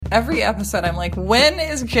Every episode, I'm like, when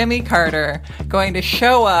is Jimmy Carter going to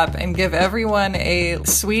show up and give everyone a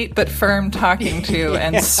sweet but firm talking to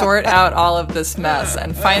and sort out all of this mess?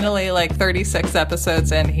 And finally, like 36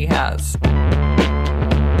 episodes in, he has.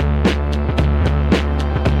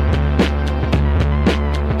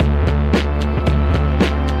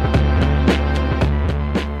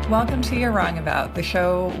 Welcome to You're Wrong About, the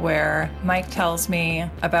show where Mike tells me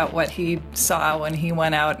about what he saw when he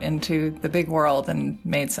went out into the big world and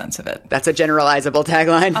made sense of it. That's a generalizable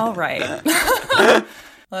tagline. All right.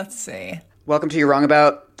 Let's see. Welcome to You're Wrong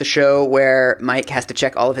About, the show where Mike has to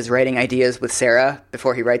check all of his writing ideas with Sarah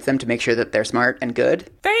before he writes them to make sure that they're smart and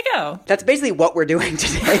good. There you go. That's basically what we're doing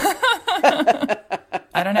today.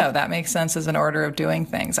 I don't know. That makes sense as an order of doing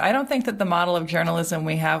things. I don't think that the model of journalism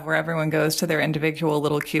we have where everyone goes to their individual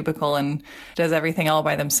little cubicle and does everything all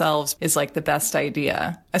by themselves is like the best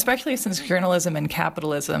idea, especially since journalism and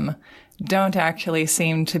capitalism don't actually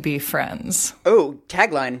seem to be friends. Oh,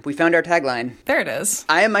 tagline. We found our tagline. There it is.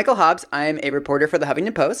 I am Michael Hobbs. I'm a reporter for the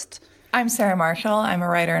Huffington Post. I'm Sarah Marshall. I'm a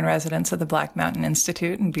writer in residence at the Black Mountain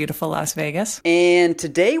Institute in beautiful Las Vegas. And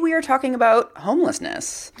today we are talking about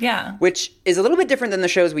homelessness. Yeah. Which is a little bit different than the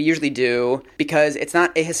shows we usually do because it's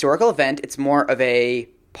not a historical event. It's more of a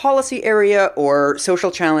policy area or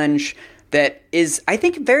social challenge that is, I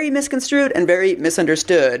think, very misconstrued and very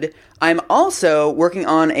misunderstood. I'm also working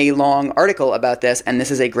on a long article about this, and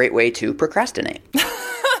this is a great way to procrastinate.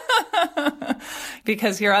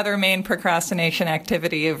 Because your other main procrastination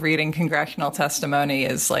activity of reading congressional testimony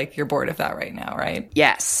is like you're bored of that right now, right?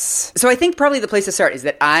 Yes. So I think probably the place to start is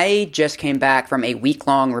that I just came back from a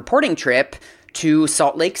week-long reporting trip to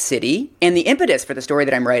Salt Lake City. And the impetus for the story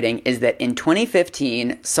that I'm writing is that in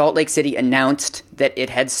 2015, Salt Lake City announced that it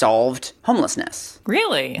had solved homelessness.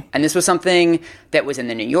 Really? And this was something that was in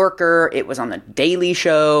the New Yorker, it was on the Daily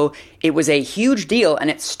Show, it was a huge deal, and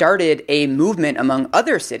it started a movement among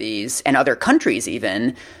other cities and other countries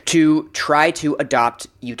even to try to adopt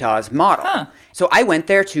Utah's model. Huh. So I went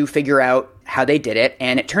there to figure out how they did it,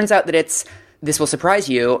 and it turns out that it's, this will surprise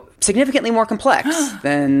you, significantly more complex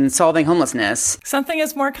than solving homelessness. Something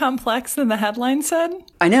is more complex than the headline said?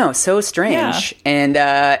 I know, so strange. Yeah.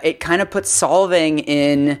 And it kind of puts solving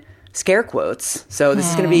in scare quotes. So this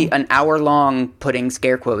is going to be an hour long putting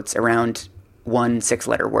scare quotes around one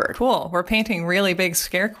 6-letter word. Cool. We're painting really big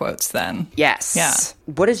scare quotes then. Yes. Yeah.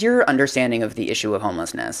 What is your understanding of the issue of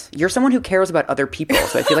homelessness? You're someone who cares about other people,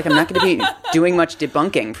 so I feel like I'm not going to be doing much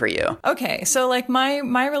debunking for you. Okay, so like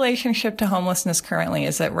my relationship to homelessness currently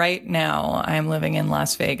is that right now I'm living in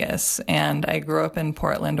Las Vegas and I grew up in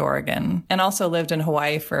Portland, Oregon, and also lived in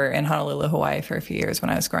Honolulu, Hawaii for a few years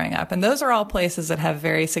when I was growing up. And those are all places that have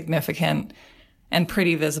very significant and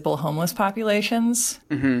pretty visible homeless populations.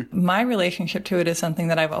 Mm-hmm. My relationship to it is something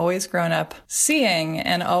that I've always grown up seeing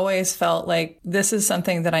and always felt like this is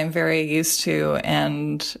something that I'm very used to,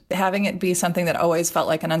 and having it be something that always felt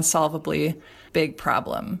like an unsolvably big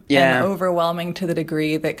problem. Yeah. And overwhelming to the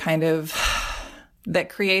degree that kind of, that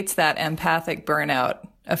creates that empathic burnout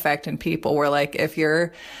effect in people where like if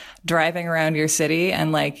you're driving around your city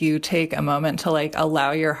and like you take a moment to like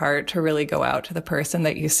allow your heart to really go out to the person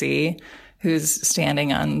that you see who's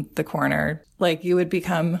standing on the corner, like you would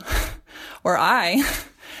become, or I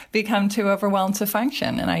become too overwhelmed to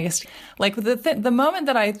function. And I just, like the moment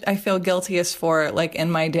that I feel guiltiest for, like in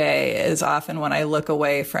my day, is often when I look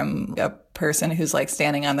away from a person who's like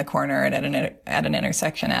standing on the corner and at an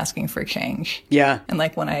intersection asking for change. Yeah. And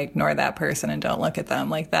like when I ignore that person and don't look at them,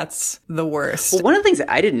 like that's the worst. Well, one of the things that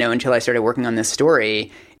I didn't know until I started working on this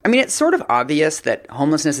story, I mean, it's sort of obvious that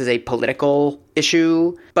homelessness is a political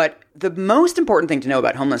issue, but the most important thing to know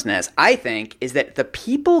about homelessness, I think, is that the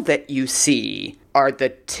people that you see are the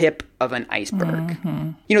tip of an iceberg.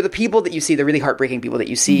 Mm-hmm. You know, the people that you see, the really heartbreaking people that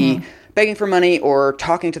you see begging for money or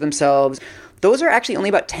talking to themselves, those are actually only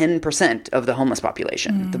about 10% of the homeless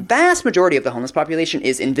population. The vast majority of the homeless population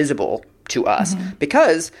is invisible to us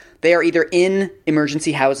because they are either in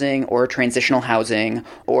emergency housing or transitional housing,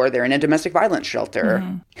 or they're in a domestic violence shelter.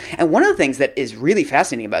 And one of the things that is really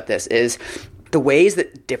fascinating about this is the ways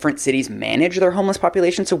that different cities manage their homeless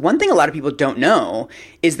population. So one thing a lot of people don't know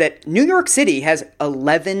is that New York City has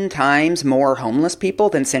 11 times more homeless people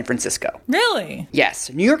than San Francisco. Really? Yes.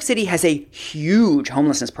 New York City has a huge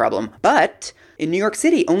homelessness problem, but in New York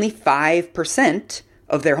City, only 5%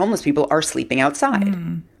 of their homeless people are sleeping outside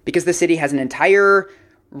because the city has an entire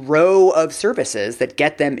row of services that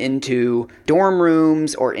get them into dorm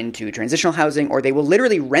rooms or into transitional housing, or they will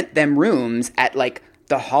literally rent them rooms at like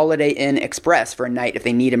the Holiday Inn Express for a night if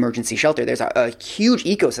they need emergency shelter. There's a huge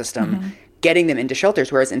ecosystem getting them into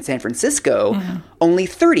shelters, whereas in San Francisco, only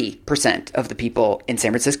 30% of the people in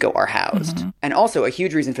San Francisco are housed. And also a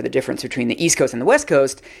huge reason for the difference between the East Coast and the West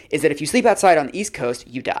Coast is that if you sleep outside on the East Coast,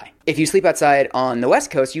 you die. If you sleep outside on the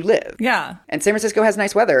West Coast, you live. Yeah. And San Francisco has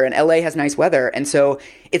nice weather, and LA has nice weather. And so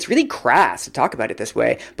it's really crass to talk about it this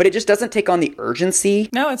way, but it just doesn't take on the urgency.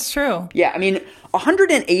 No, it's true. Yeah, I mean,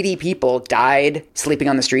 180 people died sleeping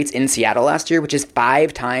on the streets in Seattle last year, which is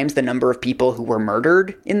 5 times the number of people who were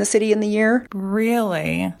murdered in the city in the year.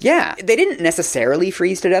 Really? Yeah. They didn't necessarily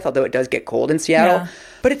freeze to death, although it does get cold in Seattle. Yeah.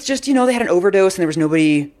 But it's just, they had an overdose and there was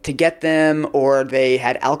nobody to get them, or they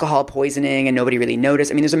had alcohol poisoning and nobody really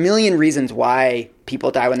noticed. I mean, there's a million reasons why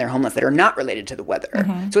people die when they're homeless that are not related to the weather.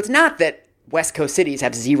 So it's not that West Coast cities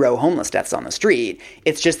have 0 homeless deaths on the street.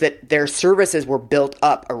 It's just that their services were built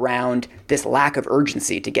up around this lack of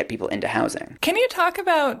urgency to get people into housing. Can you talk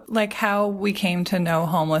about how we came to know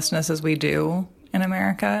homelessness as we do in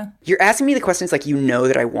America? You're asking me the questions like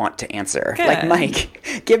that I want to answer. Good. Like,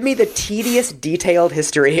 Mike, give me the tedious, detailed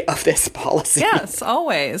history of this policy. Yes,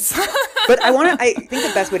 always. But I think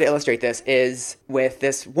the best way to illustrate this is with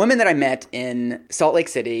this woman that I met in Salt Lake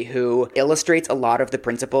City who illustrates a lot of the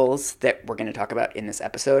principles that we're going to talk about in this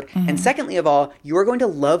episode. And secondly of all, you are going to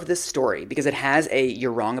love this story because it has a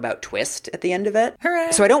you're wrong about twist at the end of it.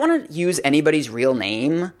 Hooray. So I don't want to use anybody's real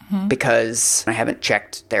name because I haven't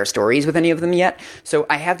checked their stories with any of them yet. So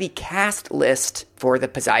I have the cast list for the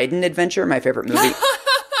Poseidon Adventure, my favorite movie.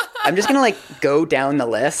 I'm just going to go down the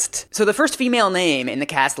list. So the first female name in the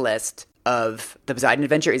cast list of the Poseidon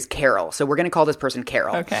Adventure is Carol. So we're going to call this person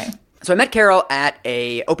Carol. Okay. So I met Carol at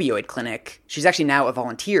a opioid clinic. She's actually now a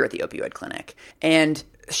volunteer at the opioid clinic. And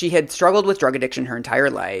she had struggled with drug addiction her entire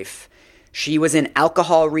life. She was in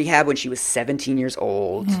alcohol rehab when she was 17 years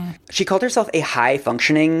old. She called herself a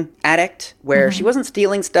high-functioning addict, where she wasn't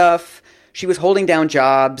stealing stuff. She was holding down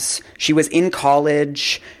jobs. She was in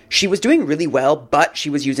college. She was doing really well, but she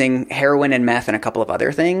was using heroin and meth and a couple of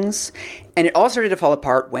other things. And it all started to fall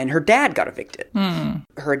apart when her dad got evicted.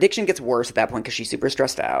 Her addiction gets worse at that point because she's super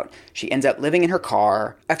stressed out. She ends up living in her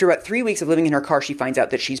car. After about 3 weeks of living in her car, she finds out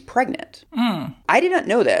that she's pregnant. I did not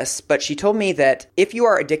know this, but she told me that if you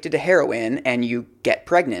are addicted to heroin and you get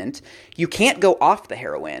pregnant, you can't go off the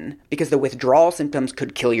heroin because the withdrawal symptoms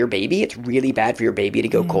could kill your baby. It's really bad for your baby to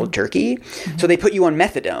go cold turkey. So they put you on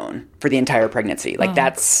methadone for the entire pregnancy.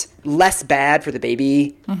 That's less bad for the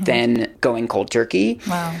baby than going cold turkey.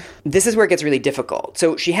 Wow. This is where it gets really difficult.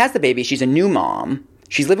 So she has the baby. She's a new mom.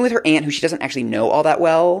 She's living with her aunt who she doesn't actually know all that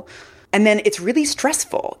well. And then it's really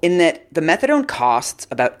stressful in that the methadone costs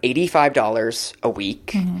about $85 a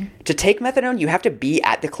week. To take methadone, you have to be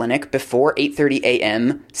at the clinic before 8:30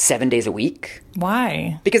 a.m. 7 days a week.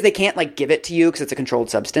 Why? Because they can't give it to you because it's a controlled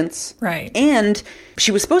substance. Right. And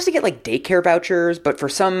she was supposed to get daycare vouchers, but for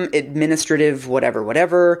some administrative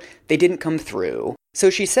whatever, they didn't come through. So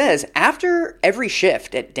she says after every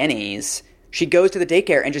shift at Denny's, she goes to the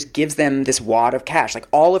daycare and just gives them this wad of cash,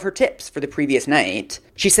 all of her tips for the previous night.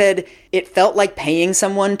 She said, it felt like paying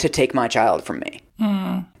someone to take my child from me.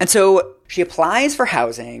 And so she applies for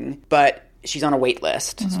housing, but she's on a wait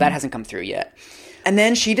list, so that hasn't come through yet. And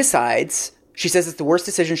then she decides, she says it's the worst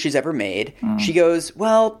decision she's ever made. She goes,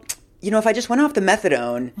 well, if I just went off the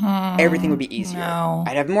methadone, everything would be easier. No.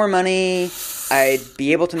 I'd have more money. I'd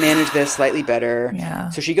be able to manage this slightly better. Yeah.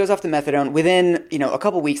 So she goes off the methadone. Within, a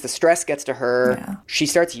couple weeks, the stress gets to her. Yeah. She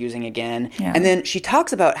starts using again. Yeah. And then she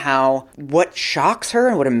talks about how what shocks her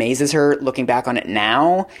and what amazes her looking back on it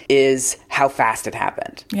now is how fast it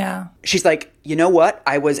happened. Yeah. She's like, you know what?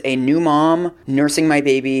 I was a new mom, nursing my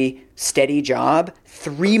baby, steady job.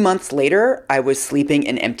 3 months later, I was sleeping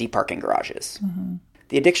in empty parking garages.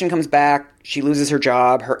 The addiction comes back. She loses her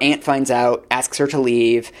job. Her aunt finds out, asks her to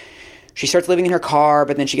leave. She starts living in her car,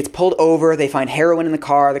 but then she gets pulled over. They find heroin in the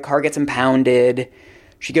car. The car gets impounded.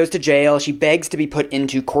 She goes to jail. She begs to be put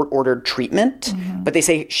into court-ordered treatment, but they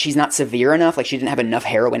say she's not severe enough. She didn't have enough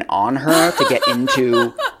heroin on her to get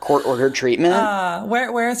into court-ordered treatment.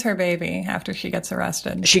 Where's her baby after she gets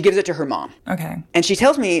arrested? She gives it to her mom. Okay. And she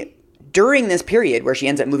tells me during this period where she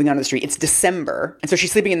ends up moving onto the street, it's December. And so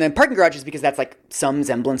she's sleeping in the parking garages because that's some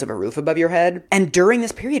semblance of a roof above your head. And during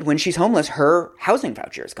this period when she's homeless, her housing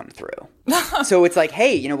vouchers come through. So it's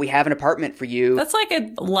hey, we have an apartment for you. That's like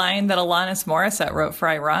a line that Alanis Morissette wrote for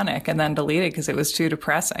Ironic and then deleted because it was too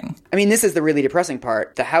depressing. I mean, this is the really depressing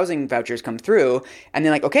part. The housing vouchers come through and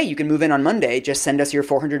they're okay, you can move in on Monday. Just send us your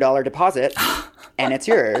 $400 deposit and it's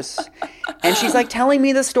yours. And she's telling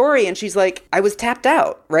me the story and she's I was tapped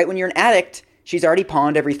out, right? When you're an addict, she's already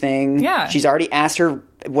pawned everything. Yeah. She's already asked her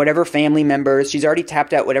whatever family members. She's already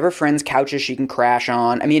tapped out whatever friends' couches she can crash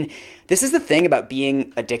on. I mean, this is the thing about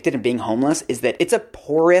being addicted and being homeless, is that it's a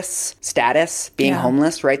porous status, being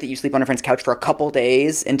homeless, right? That you sleep on a friend's couch for a couple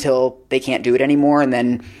days until they can't do it anymore, and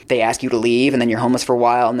then they ask you to leave, and then you're homeless for a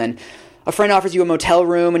while, and then a friend offers you a motel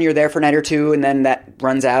room and you're there for a night or two, and then that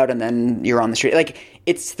runs out, and then you're on the street. Like,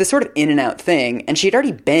 it's this sort of in and out thing, and she had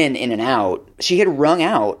already been in and out. She had wrung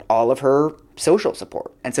out all of her social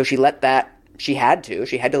support, and so she had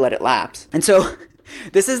to let it lapse. And so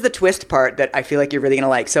this is the twist part that I feel like you're really going to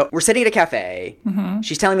like. So we're sitting at a cafe. Mm-hmm.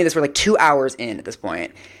 She's telling me this. We're like 2 hours in at this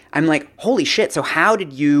point. I'm like, holy shit. So how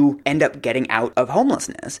did you end up getting out of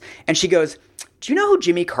homelessness? And she goes, do you know who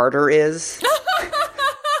Jimmy Carter is?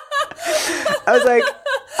 I was like,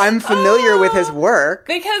 I'm familiar with his work.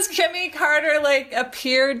 Because Jimmy Carter, like,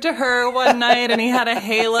 appeared to her one night and he had a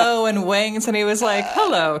halo and wings and he was like,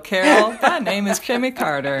 hello, Carol, my name is Jimmy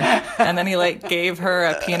Carter. And then he, like, gave her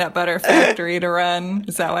a peanut butter factory to run.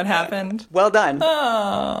 Is that what happened? Well done.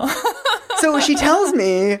 Oh. So she tells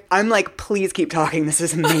me, I'm like, please keep talking. This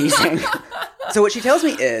is amazing. So what she tells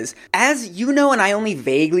me is, as you know and I only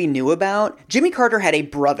vaguely knew about, Jimmy Carter had a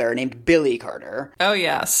brother named Billy Carter. Oh,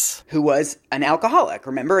 yes. Who was an alcoholic,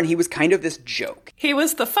 remember? And he was kind of this joke. He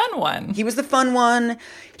was the fun one.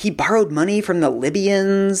 He borrowed money from the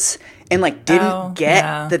Libyans and, like, didn't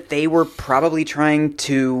get that they were probably trying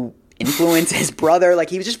to influence his brother. Like,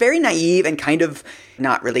 he was just very naive and kind of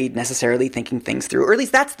not really necessarily thinking things through. Or at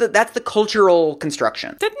least that's the cultural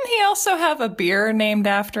construction. Didn't he also have a beer named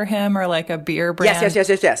after him, or like a beer brand?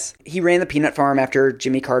 Yes. He ran the peanut farm after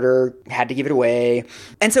Jimmy Carter had to give it away.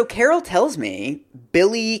 And so Carol tells me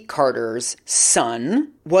Billy Carter's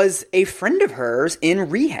son was a friend of hers in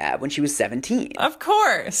rehab when she was 17. Of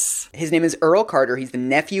course. His name is Earl Carter. He's the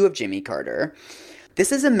nephew of Jimmy Carter.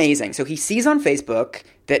 This is amazing. So he sees on Facebook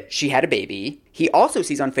that she had a baby. He also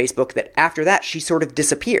sees on Facebook that after that, she sort of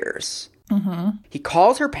disappears. Mm-hmm. He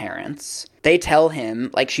calls her parents. They tell him,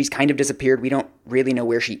 like, she's kind of disappeared. We don't really know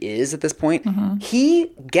where she is at this point. Mm-hmm.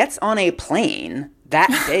 He gets on a plane that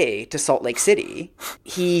day to Salt Lake City.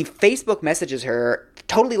 He Facebook messages her,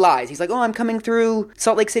 totally lies. He's like, oh, I'm coming through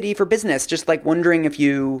Salt Lake City for business, just like wondering if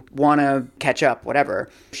you want to catch up, whatever.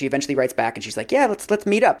 She eventually writes back and she's like, yeah, let's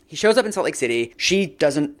meet up. He shows up in Salt Lake City. She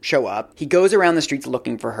doesn't show up. He goes around the streets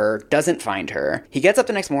looking for her, doesn't find her. He gets up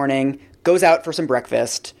the next morning, goes out for some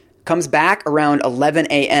breakfast, comes back around 11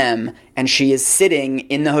 a.m., and she is sitting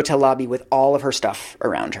in the hotel lobby with all of her stuff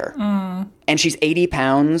around her. Mm. And she's 80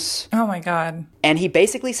 pounds. Oh, my God. And he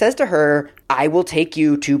basically says to her, I will take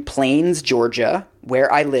you to Plains, Georgia,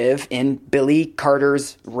 where I live in Billy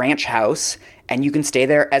Carter's ranch house, and you can stay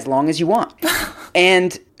there as long as you want.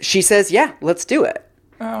 And she says, yeah, let's do it.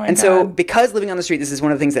 Oh, and so because living on the street, this is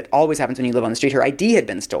one of the things that always happens when you live on the street, her ID had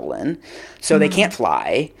been stolen, so they can't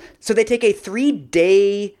fly. So they take a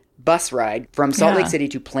 3-day bus ride from Salt Lake City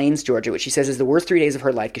to Plains, Georgia, which she says is the worst 3 days of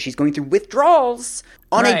her life because she's going through withdrawals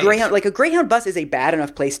on a Greyhound. Like, a Greyhound bus is a bad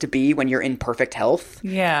enough place to be when you're in perfect health.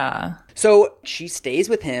 Yeah. So she stays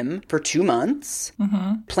with him for 2 months.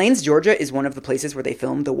 Mm-hmm. Plains, Georgia is one of the places where they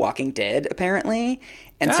filmed The Walking Dead, apparently.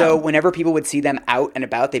 And so whenever people would see them out and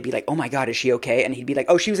about, they'd be like, oh my God, is she okay? And he'd be like,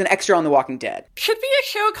 oh, she was an extra on The Walking Dead. Should be a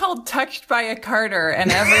show called Touched by a Carter,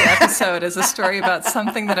 and every episode is a story about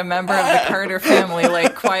something that a member of the Carter family,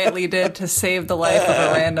 like, quietly did to save the life of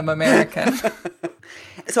a random American.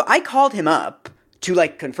 So I called him up to,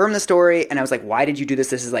 like, confirm the story, and I was like, why did you do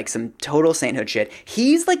this? This is, like, some total sainthood shit.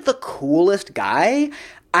 He's, like, the coolest guy.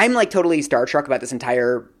 I'm, like, totally starstruck about this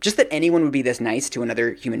entire, just that anyone would be this nice to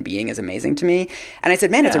another human being is amazing to me. And I said,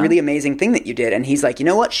 man, it's a really amazing thing that you did. And he's like, you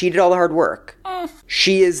know what? She did all the hard work.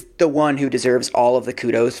 She is the one who deserves all of the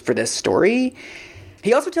kudos for this story.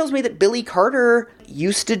 He also tells me that Billy Carter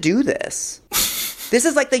used to do this. This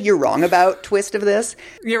is like the you're wrong about twist of this.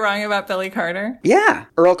 You're wrong about Billy Carter? Yeah.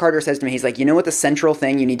 Earl Carter says to me, he's like, you know what the central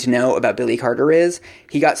thing you need to know about Billy Carter is?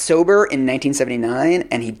 He got sober in 1979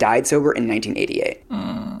 and he died sober in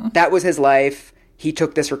 1988. That was his life. He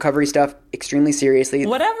took this recovery stuff extremely seriously.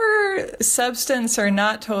 Whatever substance or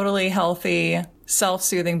not totally healthy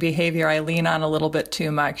self-soothing behavior I lean on a little bit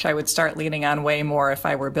too much, I would start leaning on way more if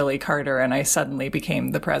I were Billy Carter and I suddenly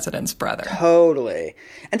became the president's brother. Totally.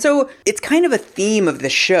 And so it's kind of a theme of the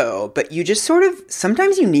show, but you just sort of,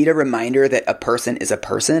 sometimes you need a reminder that a person is a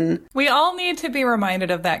person. We all need to be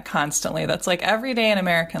reminded of that constantly. That's like every day in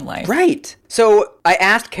American life. Right. So I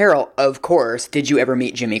asked Carol, of course, did you ever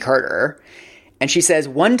meet Jimmy Carter? And she says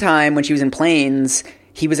one time when she was in Plains,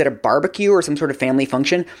 he was at a barbecue or some sort of family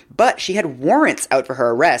function, but she had warrants out for her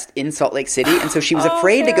arrest in Salt Lake City, and so she was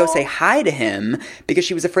afraid to go say hi to him because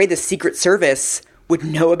she was afraid the Secret Service would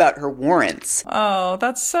know about her warrants. Oh,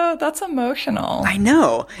 that's emotional. I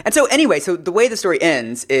know. And so anyway, so the way the story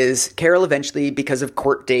ends is Carol eventually, because of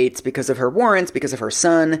court dates, because of her warrants, because of her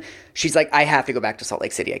son, she's like, I have to go back to Salt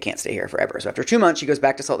Lake City. I can't stay here forever. So after 2 months, she goes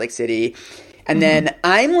back to Salt Lake City. And then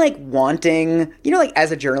I'm like wanting, like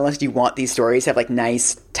as a journalist, you want these stories to have like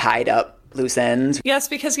nice tied up loose ends. Yes,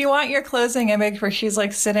 because you want your closing image where she's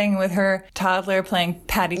like sitting with her toddler playing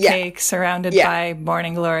patty cake surrounded by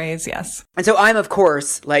morning glories. Yes. And so I'm, of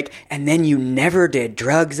course, like, and then you never did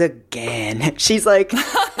drugs again. She's like,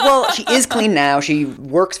 well, she is clean now. She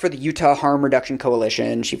works for the Utah Harm Reduction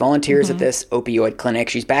Coalition. She volunteers at this opioid clinic.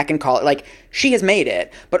 She's back in college. Like, she has made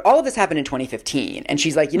it. But all of this happened in 2015. And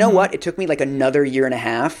she's like, you know what? It took me like another year and a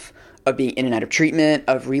half of being in and out of treatment,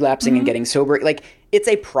 of relapsing and getting sober. Like, it's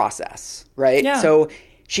a process, right? Yeah. So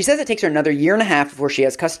she says it takes her another year and a half before she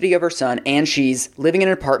has custody of her son, and she's living in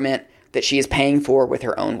an apartment that she is paying for with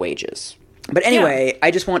her own wages. But anyway, I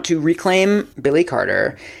just want to reclaim Billy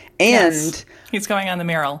Carter. And he's going on the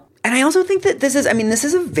mural. And I also think that this is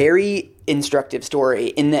a very instructive story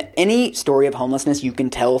in that any story of homelessness you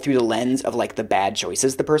can tell through the lens of like the bad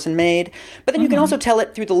choices the person made, but then you can also tell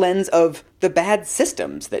it through the lens of the bad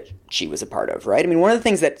systems that she was a part of, right? I mean, one of the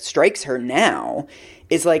things that strikes her now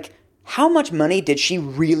is like, how much money did she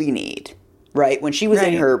really need, right? When she was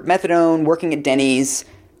in her methadone, working at Denny's,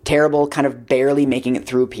 terrible, kind of barely making it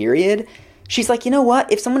through a period, she's like, you know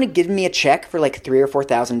what? If someone had given me a check for like $3,000 or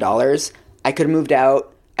 $4,000, I could have moved out.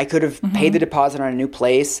 I could have paid the deposit on a new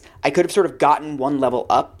place. I could have sort of gotten one level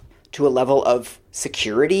up to a level of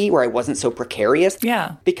security where I wasn't so precarious.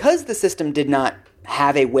 Yeah. Because the system did not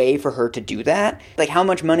have a way for her to do that. Like, how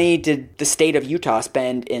much money did the state of Utah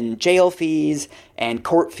spend in jail fees and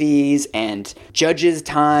court fees and judges'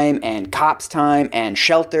 time and cops' time and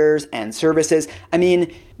shelters and services? I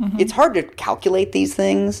mean, it's hard to calculate these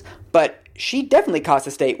things, but she definitely cost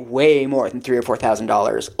the state way more than $3,000 or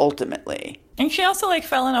 $4,000 ultimately. And she also like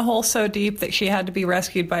fell in a hole so deep that she had to be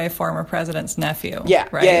rescued by a former president's nephew. Yeah.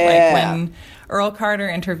 Right. When Earl Carter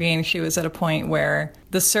intervened, she was at a point where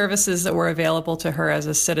the services that were available to her as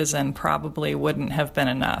a citizen probably wouldn't have been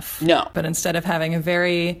enough. No. But instead of having a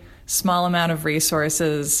very small amount of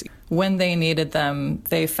resources when they needed them,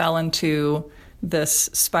 they fell into this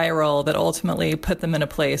spiral that ultimately put them in a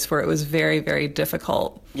place where it was very, very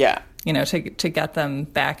difficult. Yeah. To get them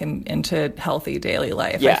back into healthy daily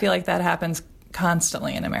life. Yeah. I feel like that happens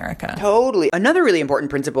constantly in America. Totally. Another really important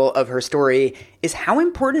principle of her story is how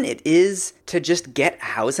important it is to just get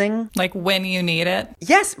housing. Like when you need it.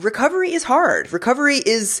 Yes, recovery is hard. Recovery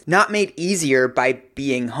is not made easier by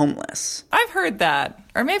being homeless. I've heard that.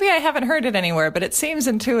 Or maybe I haven't heard it anywhere, but it seems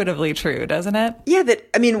intuitively true, doesn't it? Yeah,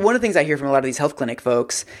 one of the things I hear from a lot of these health clinic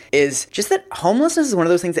folks is just that homelessness is one of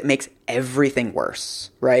those things that makes everything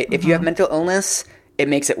worse, right? If you have mental illness, it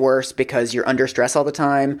makes it worse because you're under stress all the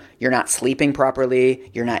time, you're not sleeping properly,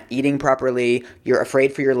 you're not eating properly, you're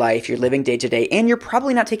afraid for your life, you're living day to day, and you're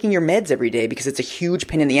probably not taking your meds every day because it's a huge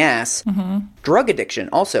pain in the ass. Drug addiction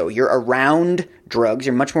also, you're around drugs,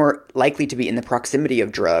 you're much more likely to be in the proximity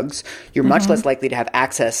of drugs, you're much less likely to have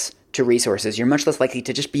access to resources, you're much less likely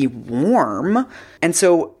to just be warm. And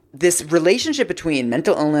so this relationship between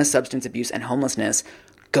mental illness, substance abuse, and homelessness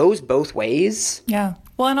goes both ways. Yeah.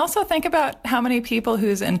 Well, and also think about how many people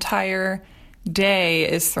whose entire day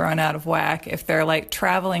is thrown out of whack if they're like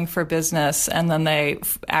traveling for business and then they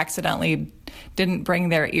accidentally didn't bring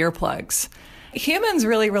their earplugs. Humans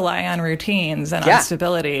really rely on routines and on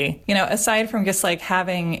stability. Aside from just like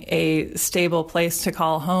having a stable place to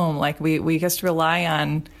call home, like we just rely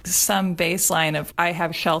on some baseline of I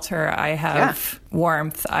have shelter, I have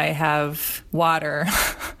warmth, I have water.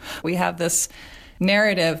 We have this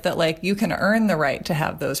narrative that like you can earn the right to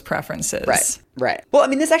have those preferences. Right. Well, I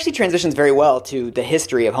mean, this actually transitions very well to the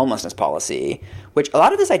history of homelessness policy, which a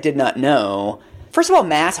lot of this I did not know. First of all,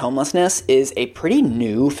 mass homelessness is a pretty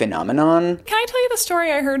new phenomenon. Can I tell you the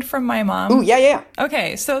story I heard from my mom? Ooh, yeah.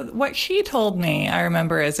 Okay, so what she told me, I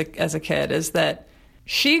remember as a kid, is that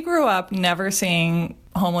she grew up never seeing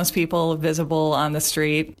homeless people visible on the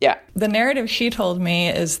street. Yeah. The narrative she told me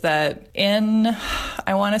is that in,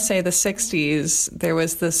 I want to say the 60s, there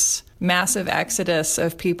was this massive exodus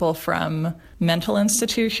of people from mental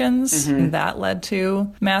institutions, and that led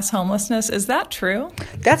to mass homelessness. Is that true?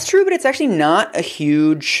 That's true, but it's actually not a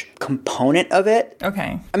huge component of it.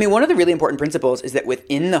 Okay. I mean, one of the really important principles is that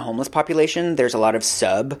within the homeless population, there's a lot of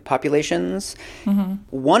subpopulations.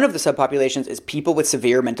 One of the subpopulations is people with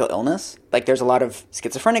severe mental illness. Like, there's a lot of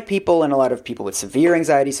schizophrenic people and a lot of people with severe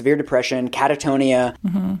anxiety, severe depression, catatonia.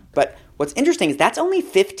 But what's interesting is that's only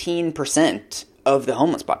 15% of the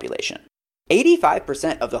homeless population.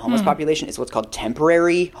 85% of the homeless population is what's called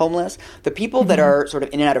temporary homeless. The people that are sort of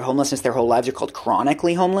in and out of homelessness their whole lives are called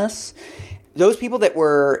chronically homeless. Those people that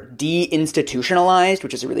were deinstitutionalized,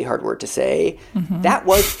 which is a really hard word to say, that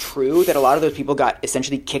was true that a lot of those people got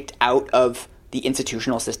essentially kicked out of the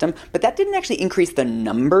institutional system, but that didn't actually increase the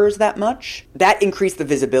numbers that much. That increased the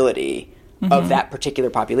visibility of that particular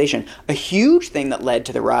population. A huge thing that led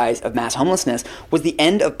to the rise of mass homelessness was the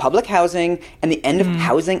end of public housing and the end of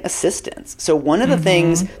housing assistance. So one of the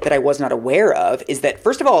things that I was not aware of is that,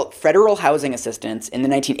 first of all, federal housing assistance in the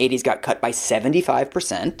 1980s got cut by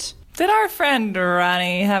 75%. Did our friend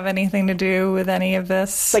Ronnie have anything to do with any of this?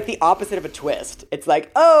 It's like the opposite of a twist. It's like,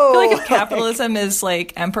 oh... I feel like if capitalism is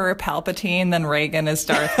like Emperor Palpatine, then Reagan is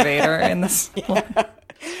Darth Vader in this...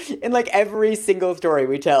 In like every single story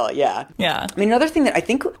we tell, yeah. Yeah. I mean, another thing that I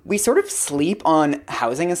think we sort of sleep on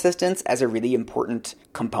housing assistance as a really important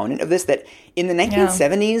component of this, that in the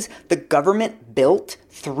 1970s, the government built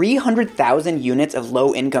 300,000 units of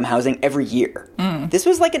low-income housing every year. This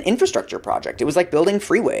was like an infrastructure project. It was like building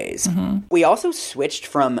freeways. We also switched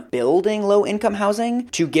from building low-income housing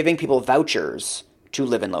to giving people vouchers to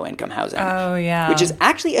live in low-income housing. Oh, yeah. Which is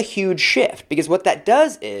actually a huge shift, because what that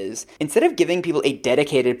does is, instead of giving people a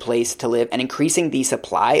dedicated place to live and increasing the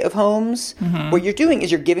supply of homes, what you're doing is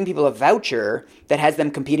you're giving people a voucher that has them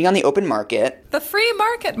competing on the open market. The free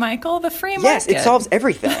market, Michael, the free market. Yes, it solves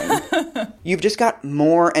everything. You've just got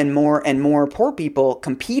more and more and more poor people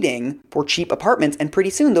competing for cheap apartments, and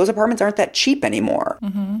pretty soon those apartments aren't that cheap anymore.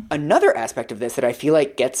 Another aspect of this that I feel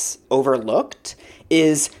like gets overlooked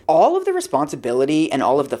is all of the responsibility and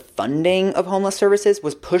all of the funding of homeless services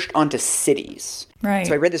was pushed onto cities. Right.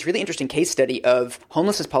 So I read this really interesting case study of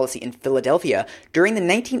homelessness policy in Philadelphia. During the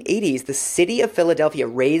 1980s, the city of Philadelphia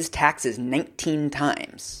raised taxes 19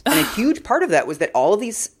 times. And a huge part of that was that all of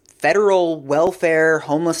these federal welfare,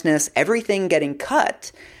 homelessness, everything getting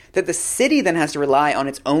cut, that the city then has to rely on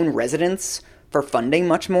its own residents for funding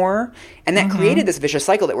much more. And that created this vicious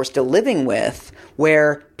cycle that we're still living with,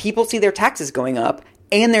 where people see their taxes going up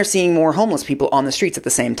and they're seeing more homeless people on the streets at the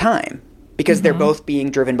same time, because they're both being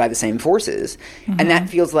driven by the same forces. And that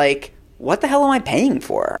feels like, what the hell am I paying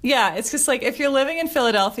for? Yeah, it's just like if you're living in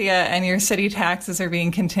Philadelphia and your city taxes are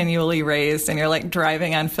being continually raised and you're like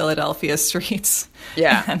driving on Philadelphia streets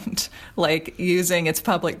and like using its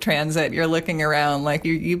public transit, you're looking around like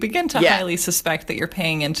you begin to highly suspect that you're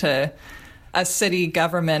paying into a city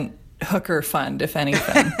government hooker fund, if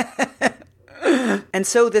anything. And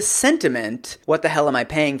so this sentiment, what the hell am I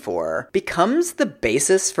paying for, becomes the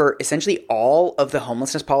basis for essentially all of the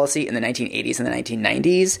homelessness policy in the 1980s and the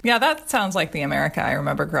 1990s. Yeah, that sounds like the America I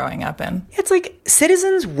remember growing up in. It's like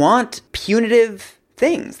citizens want punitive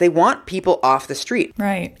things. They want people off the street.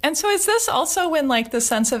 Right. And so is this also when like the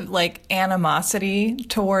sense of like animosity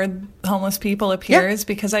toward homeless people appears?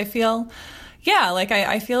 Because I feel... Yeah, like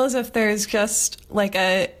I feel as if there's just like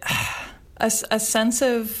a sense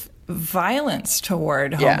of violence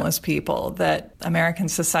toward homeless people that American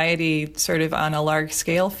society sort of on a large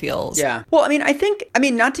scale feels. Yeah. Well, I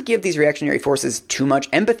mean, not to give these reactionary forces too much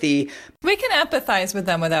empathy. We can empathize with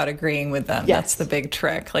them without agreeing with them. Yes. That's the big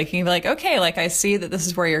trick. Like, you can be like, okay, like I see that this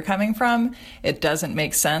is where you're coming from. It doesn't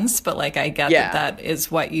make sense, but like I get that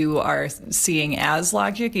is what you are seeing as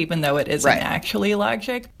logic, even though it isn't actually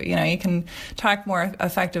logic. You know, you can talk more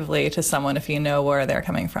effectively to someone if you know where they're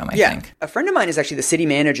coming from, I think. A friend of mine is actually the city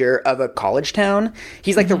manager of a college town.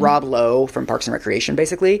 He's like the Rob Lowe from Parks and Recreation,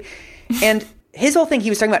 basically. And his whole thing, he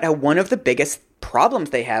was talking about how one of the biggest problems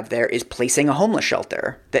they have there is placing a homeless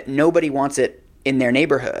shelter, that nobody wants it in their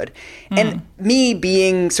neighborhood. And me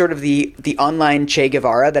being sort of the online Che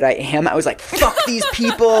Guevara that I am, I was like, fuck these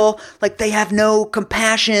people. Like, they have no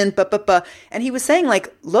compassion, And he was saying,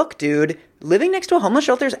 like, look, dude, living next to a homeless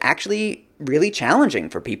shelter is actually really challenging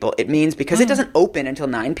for people. It means because it doesn't open until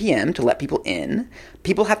 9 p.m. to let people in,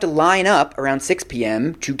 people have to line up around 6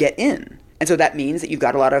 p.m. to get in. And so that means that you've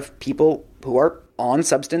got a lot of people who are on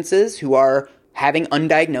substances, who are having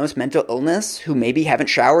undiagnosed mental illness, who maybe haven't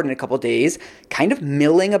showered in a couple days, kind of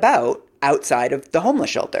milling about outside of the homeless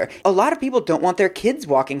shelter. A lot of people don't want their kids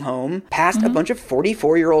walking home past a bunch of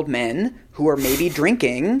 44-year-old men who are maybe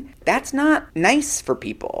drinking. That's not nice for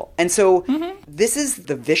people. And so this is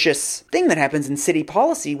the vicious thing that happens in city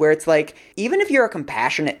policy, where it's like, even if you're a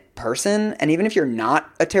compassionate person, and even if you're not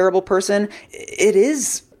a terrible person, it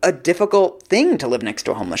is a difficult thing to live next to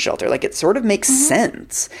a homeless shelter. Like, it sort of makes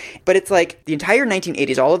sense. But it's like the entire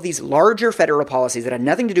 1980s, all of these larger federal policies that had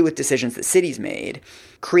nothing to do with decisions that cities made,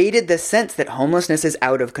 created this sense that homelessness is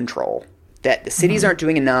out of control. that the cities aren't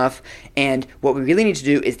doing enough, and what we really need to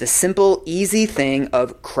do is the simple, easy thing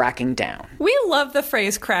of cracking down. We love the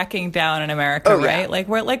phrase cracking down in America, right? Like,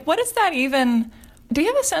 what does that even... Do you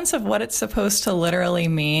have a sense of what it's supposed to literally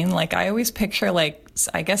mean? Like, I always picture, like,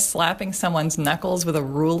 I guess slapping someone's knuckles with a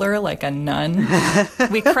ruler like a nun.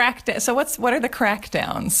 We cracked it. So what are the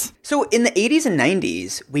crackdowns? So in the 80s and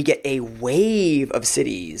 90s, we get a wave of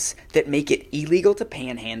cities that make it illegal to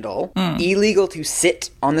panhandle, illegal to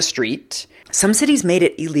sit on the street. Some cities made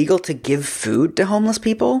it illegal to give food to homeless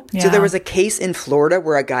people. Yeah. So there was a case in Florida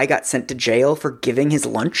where a guy got sent to jail for giving his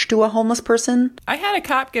lunch to a homeless person. I had a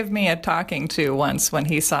cop give me a talking to once when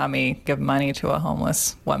he saw me give money to a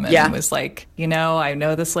homeless woman. Yeah. He was like, I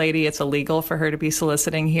know this lady, it's illegal for her to be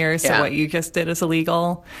soliciting here. So what you just did is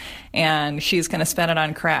illegal. And she's going to spend it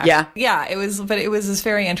on crack. Yeah. Yeah, it was this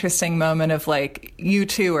very interesting moment of like, you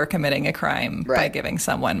too are committing a crime by giving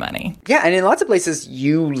someone money. Yeah, and in lots of places,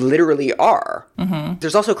 you literally are. Mm-hmm.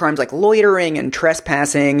 There's also crimes like loitering and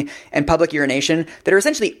trespassing and public urination that are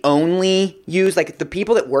essentially only used, like the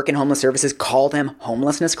people that work in homeless services call them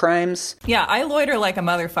homelessness crimes. Yeah, I loiter like a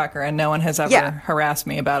motherfucker and no one has ever harassed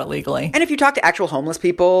me about it legally. And if you talk to actual homeless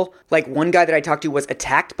people, like one guy that I talked to was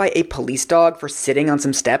attacked by a police dog for sitting on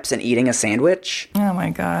some steps and eating a sandwich. Oh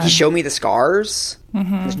my God. He showed me the scars.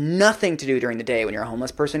 Mm-hmm. There's nothing to do during the day when you're a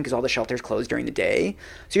homeless person because all the shelters close during the day.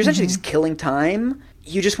 So you're essentially just killing time.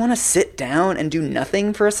 You just want to sit down and do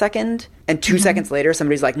nothing for a second. And 2 seconds later,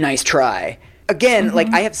 somebody's like, nice try. Again, like,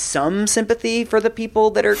 I have some sympathy for the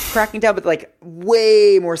people that are cracking down, but, like,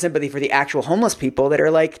 way more sympathy for the actual homeless people that are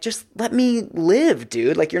like, just let me live,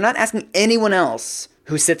 dude. Like, you're not asking anyone else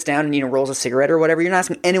who sits down and, rolls a cigarette or whatever. You're not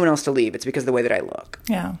asking anyone else to leave. It's because of the way that I look.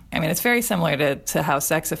 Yeah. I mean, it's very similar to how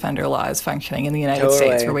sex offender law is functioning in the United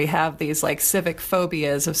States, where we have these, like, civic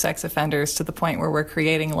phobias of sex offenders to the point where we're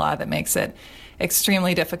creating law that makes it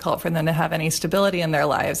extremely difficult for them to have any stability in their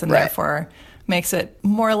lives and therefore makes it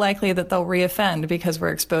more likely that they'll reoffend because we're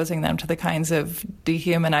exposing them to the kinds of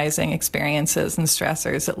dehumanizing experiences and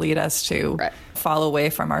stressors that lead us to fall away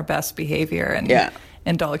from our best behavior and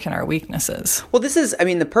indulge in our weaknesses. Well, this is,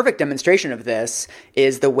 the perfect demonstration of this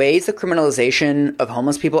is the ways the criminalization of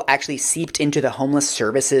homeless people actually seeped into the homeless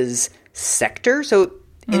services sector. So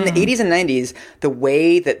in the 80s and 90s, the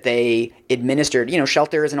way that they administered,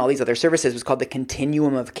 shelters and all these other services was called the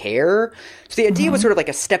continuum of care. So the idea was sort of like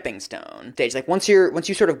a stepping stone stage. Like once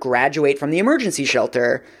you sort of graduate from the emergency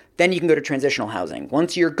shelter, then you can go to transitional housing.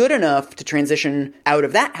 Once you're good enough to transition out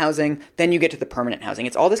of that housing, then you get to the permanent housing.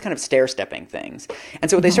 It's all this kind of stair-stepping things. And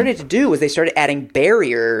so what they started to do was they started adding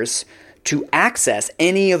barriers to access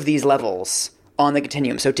any of these levels on the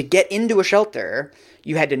continuum. So to get into a shelter,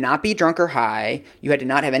 you had to not be drunk or high, you had to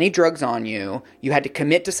not have any drugs on you, you had to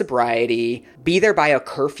commit to sobriety, be there by a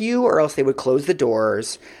curfew or else they would close the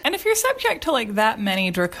doors. And if you're subject to like that many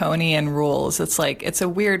draconian rules, it's like, it's a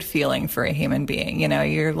weird feeling for a human being.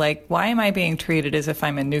 You're like, why am I being treated as if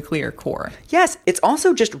I'm a nuclear core? Yes, it's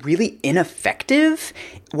also just really ineffective.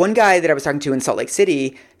 One guy that I was talking to in Salt Lake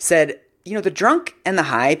City said, the drunk and the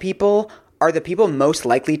high people are the people most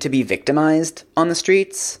likely to be victimized on the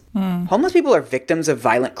streets. Homeless people are victims of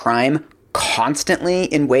violent crime constantly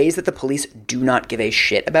in ways that the police do not give a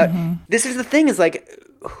shit about. This is the thing, is like,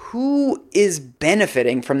 who is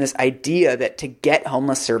benefiting from this idea that to get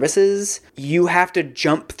homeless services, you have to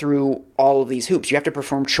jump through all of these hoops. You have to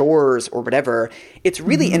perform chores or whatever. It's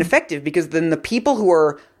really ineffective because then the people who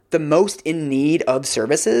are the most in need of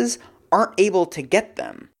services aren't able to get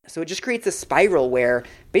them. So it just creates a spiral where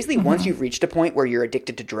basically once you've reached a point where you're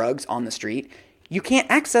addicted to drugs on the street, you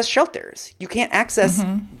can't access shelters. You can't access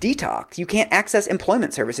detox. You can't access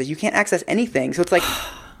employment services. You can't access anything. So it's like,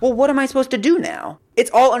 well, what am I supposed to do now?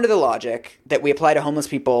 It's all under the logic that we apply to homeless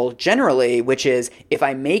people generally, which is if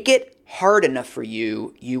I make it hard enough for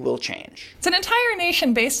you, you will change. It's an entire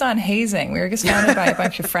nation based on hazing. We were just founded by a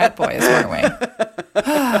bunch of frat boys, weren't we?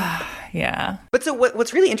 Yeah. But so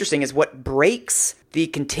what's really interesting is what breaks the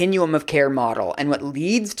continuum of care model and what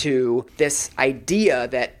leads to this idea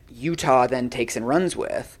that Utah then takes and runs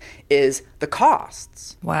with is the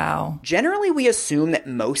costs. Wow. Generally, we assume that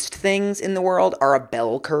most things in the world are a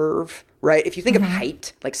bell curve, right? If you think of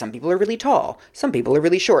height, like some people are really tall, some people are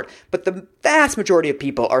really short, but the vast majority of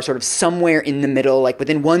people are sort of somewhere in the middle, like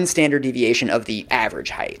within one standard deviation of the average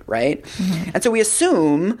height, right? And so we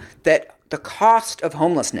assume that the cost of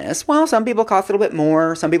homelessness, well, some people cost a little bit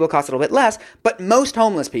more, some people cost a little bit less, but most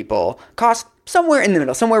homeless people cost somewhere in the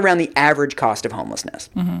middle, somewhere around the average cost of homelessness.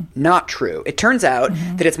 Not true. It turns out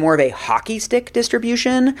that it's more of a hockey stick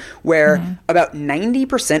distribution where about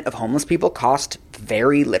 90% of homeless people cost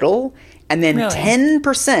very little, and then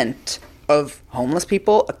 10% of homeless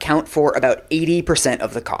people account for about 80%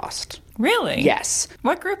 of the cost. Really? Yes.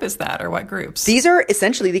 What group is that, or what groups? These are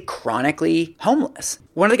essentially the chronically homeless.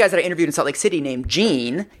 One of the guys that I interviewed in Salt Lake City named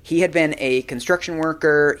Gene, he had been a construction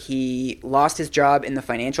worker. He lost his job in the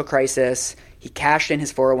financial crisis. He cashed in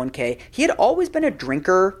his 401k. He had always been a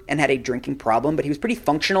drinker and had a drinking problem, but he was pretty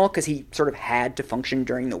functional because he sort of had to function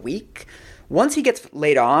during the week. Once he gets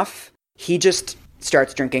laid off, he just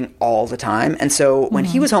starts drinking all the time. And so when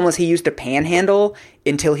he was homeless, he used to panhandle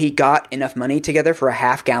until he got enough money together for a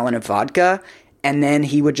half gallon of vodka. And then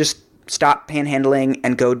he would just stop panhandling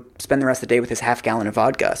and go spend the rest of the day with his half gallon of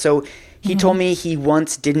vodka. So he told me he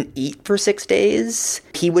once didn't eat for 6 days.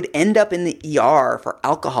 He would end up in the ER for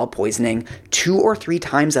alcohol poisoning 2 or 3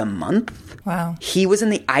 times a month. Wow. He was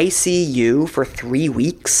in the ICU for 3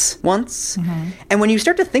 weeks once. And when you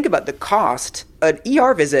start to think about the cost, an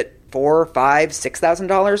ER visit, $4,000, $5,000,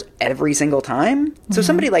 $6,000 every single time. So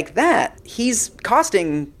somebody like that, he's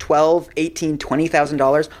costing $12,000, $18,000,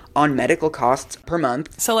 $20,000 on medical costs per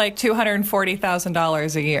month. So like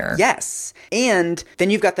 $240,000 a year. Yes. And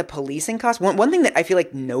then you've got the policing costs. One thing that I feel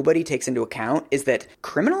like nobody takes into account is that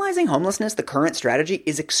criminalizing homelessness, the current strategy,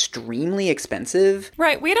 is extremely expensive.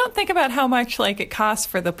 Right. We don't think about how much like it costs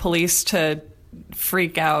for the police to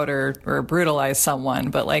freak out or brutalize someone,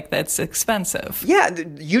 but like that's expensive. Yeah,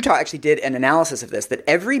 Utah actually did an analysis of this, that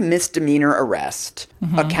every misdemeanor arrest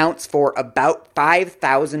accounts for about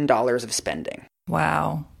 $5,000 of spending.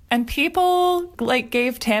 Wow. And people like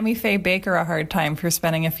gave Tammy Faye Baker a hard time for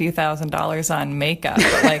spending a few $1,000s on makeup.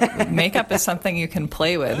 But like makeup is something you can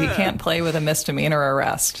play with. You can't play with a misdemeanor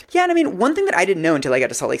arrest. Yeah, and I mean, one thing that I didn't know until I got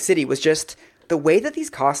to Salt Lake City was just the way that these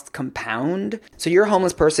costs compound. So you're a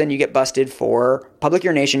homeless person, you get busted for public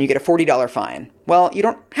urination, you get a $40 fine. Well, you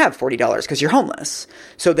don't have $40 because you're homeless.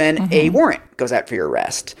 So then a warrant goes out for your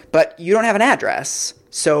arrest, but you don't have an address,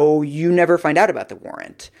 so you never find out about the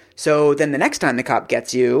warrant. So then the next time the cop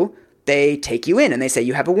gets you, they take you in and they say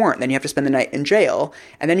you have a warrant. Then you have to spend the night in jail.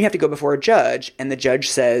 And then you have to go before a judge. And the judge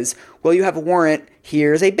says, well, you have a warrant.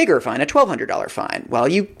 Here's a bigger fine, a $1,200 fine. Well,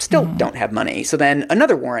 you still don't have money. So then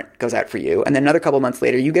another warrant goes out for you. And then another couple months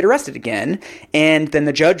later, you get arrested again. And then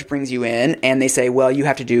the judge brings you in and they say, well, you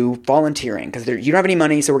have to do volunteering because you don't have any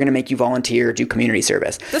money. So we're going to make you volunteer, do community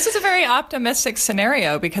service. This is a very optimistic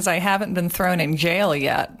scenario because I haven't been thrown in jail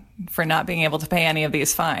yet for not being able to pay any of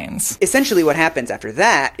these fines. Essentially what happens after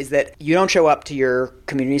that is that you don't show up to your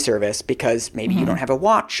community service because maybe you don't have a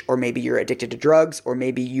watch, or maybe you're addicted to drugs, or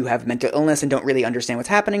maybe you have mental illness and don't really understand what's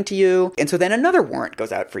happening to you. And so then another warrant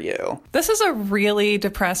goes out for you. This is a really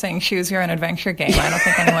depressing choose your own adventure game. I don't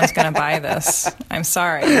think anyone's going to buy this. I'm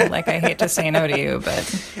sorry. Like, I hate to say no to you,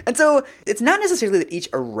 but... And so it's not necessarily that each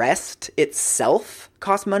arrest itself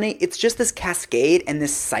costs money. It's just this cascade and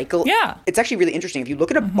this cycle. Yeah. It's actually really interesting. If you look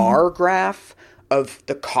at a bar graph of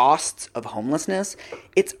the costs of homelessness,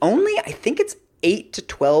 it's only, I think it's 8 to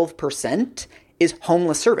 12% is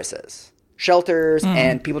homeless services. Shelters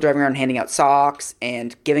and people driving around handing out socks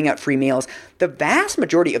and giving out free meals. The vast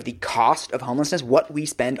majority of the cost of homelessness, what we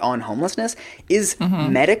spend on homelessness, is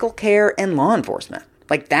medical care and law enforcement.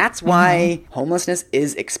 Like, that's why homelessness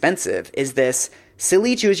is expensive, is this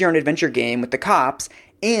silly choose-your-own-adventure game with the cops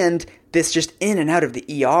and this just in and out of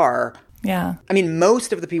the ER. Yeah. I mean,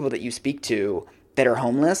 most of the people that you speak to that are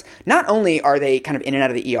homeless, not only are they kind of in and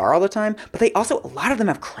out of the ER all the time, but they also, a lot of them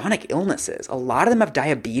have chronic illnesses. A lot of them have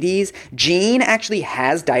diabetes. Gene actually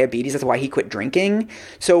has diabetes. That's why he quit drinking.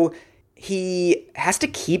 So he has to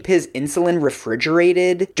keep his insulin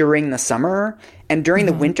refrigerated during the summer. And during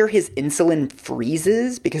the winter, his insulin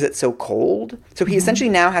freezes because it's so cold. So he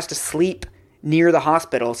essentially now has to sleep near the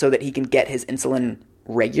hospital so that he can get his insulin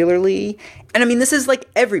regularly. And I mean, this is like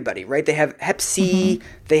everybody, right? They have Hep C,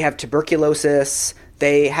 they have tuberculosis,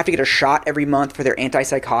 they have to get a shot every month for their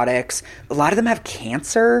antipsychotics. A lot of them have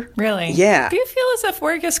cancer. Really? Yeah. Do you feel as if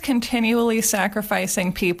we're just continually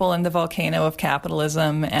sacrificing people in the volcano of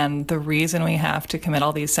capitalism, and the reason we have to commit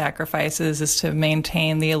all these sacrifices is to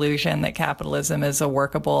maintain the illusion that capitalism is a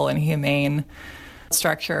workable and humane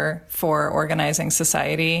structure for organizing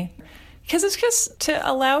society? Because it's just to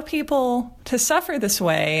allow people to suffer this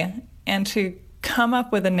way and to come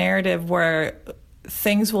up with a narrative where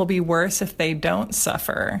things will be worse if they don't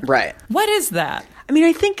suffer. Right. What is that? I mean,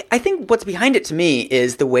 I think what's behind it to me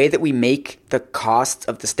is the way that we make the costs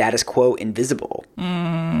of the status quo invisible.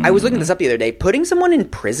 I was looking this up the other day. Putting someone in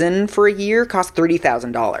prison for a year costs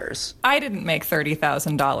 $30,000. I didn't make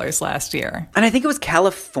 $30,000 last year. And I think it was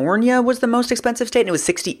California was the most expensive state, and it was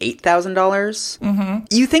 $68,000. Mm-hmm.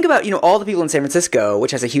 You think about, all the people in San Francisco,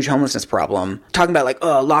 which has a huge homelessness problem, talking about like,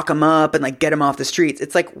 oh, lock them up and like get them off the streets.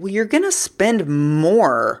 It's like, well, you're going to spend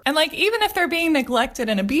more. And like, even if they're being neglected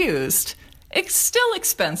and abused, it's still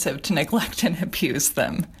expensive to neglect and abuse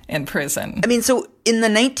them in prison. I mean, so in the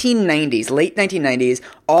 1990s, late 1990s,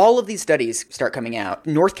 all of these studies start coming out.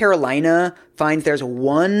 North Carolina finds there's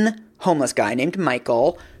one homeless guy named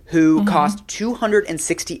Michael who cost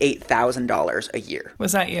 $268,000 a year.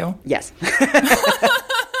 Was that you? Yes.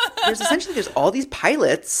 There's all these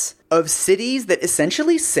pilots of cities that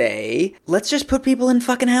essentially say, let's just put people in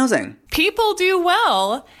fucking housing. People do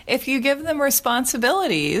well if you give them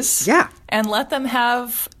responsibilities. Yeah. And let them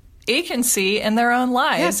have agency in their own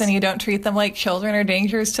lives, yes. And you don't treat them like children or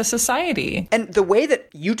dangers to society. And the way that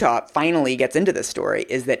Utah finally gets into this story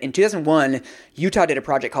is that in 2001, Utah did a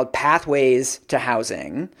project called Pathways to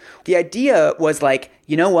Housing. The idea was like,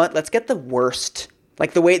 you know what, let's get the worst.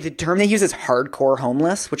 Like the term they use is hardcore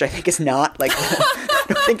homeless, which I think is not like,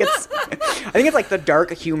 I think it's like the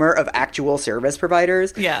dark humor of actual service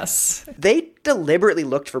providers. Yes. They deliberately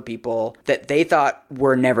looked for people that they thought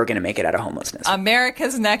were never going to make it out of homelessness.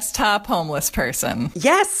 America's next top homeless person.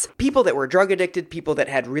 Yes. People that were drug addicted, people that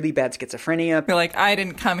had really bad schizophrenia. You're like, I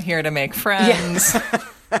didn't come here to make friends.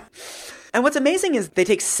 Yeah. And what's amazing is they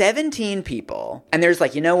take 17 people and there's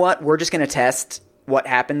like, you know what? We're just going to test what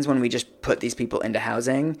happens when we just put these people into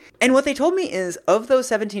housing. And what they told me is of those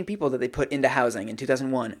 17 people that they put into housing in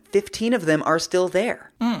 2001, 15 of them are still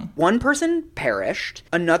there. One person perished.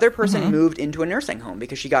 Another person moved into a nursing home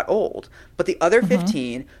because she got old. But the other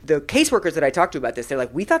 15, the caseworkers that I talked to about this, they're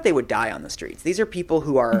like, we thought they would die on the streets. These are people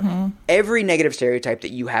who are every negative stereotype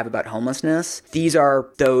that you have about homelessness. These are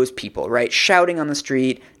those people, right? Shouting on the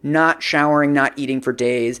street, not showering, not eating for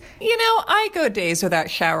days. I go days without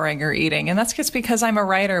showering or eating, and that's just because I'm a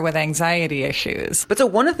writer with anxiety issues. But so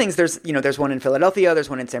one of the things, there's one in Philadelphia, there's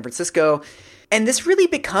one in San Francisco, and this really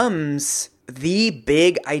becomes the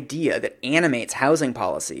big idea that animates housing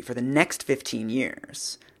policy for the next 15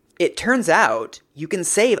 years. It turns out you can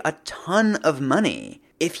save a ton of money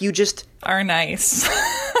if you just are nice.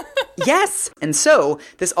 Yes. And so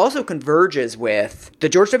this also converges with the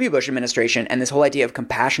George W. Bush administration and this whole idea of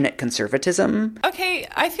compassionate conservatism. Okay,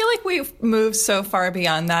 I feel like we've moved so far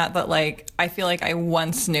beyond that like, I feel like I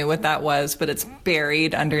once knew what that was, but it's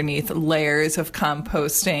buried underneath layers of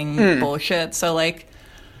composting bullshit. So like,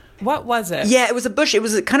 what was it? Yeah, it was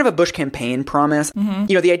kind of a Bush campaign promise.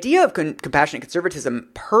 The idea of compassionate conservatism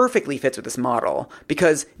perfectly fits with this model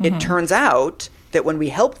because it turns out that when we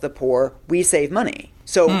help the poor, we save money.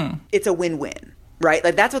 So it's a win-win, right?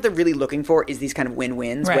 Like that's what they're really looking for is these kind of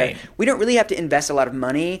win-wins where we don't really have to invest a lot of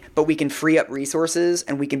money, but we can free up resources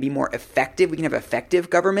and we can be more effective. We can have effective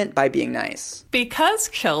government by being nice. Because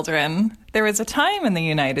children, there was a time in the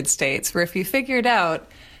United States where if you figured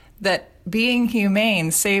out that being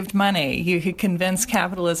humane saved money, you could convince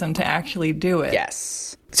capitalism to actually do it.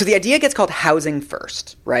 Yes. So the idea gets called housing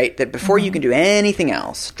first, right? That before you can do anything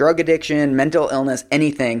else, drug addiction, mental illness,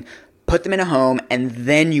 anything, put them in a home, and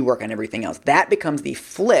then you work on everything else. That becomes the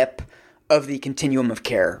flip of the continuum of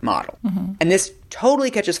care model. And this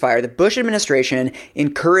totally catches fire. The Bush administration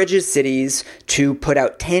encourages cities to put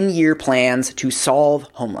out 10-year plans to solve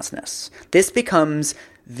homelessness. This becomes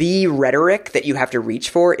the rhetoric that you have to reach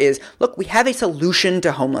for is, look, we have a solution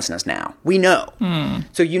to homelessness now. We know.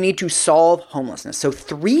 So you need to solve homelessness. So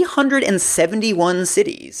 371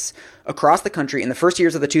 cities across the country in the first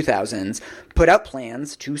years of the 2000s put out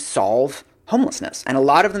plans to solve homelessness. And a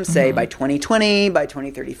lot of them say by 2020, by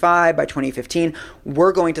 2035, by 2015,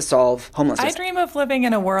 we're going to solve homelessness. I dream of living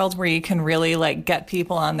in a world where you can really like get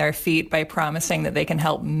people on their feet by promising that they can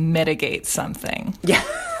help mitigate something. Yeah.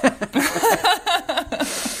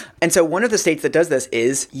 And so one of the states that does this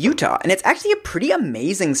is Utah. And it's actually a pretty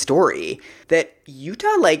amazing story that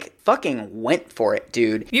Utah, like, fucking went for it,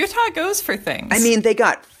 dude. Utah goes for things. I mean, they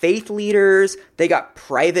got faith leaders, they got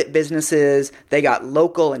private businesses, they got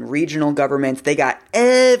local and regional governments, they got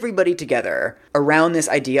everybody together around this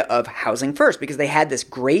idea of housing first because they had this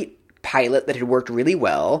great pilot that had worked really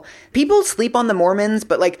well. People sleep on the Mormons,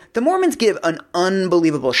 but like the Mormons give an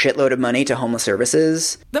unbelievable shitload of money to homeless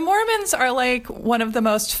services. The Mormons are like one of the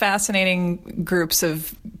most fascinating groups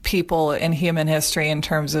of people in human history in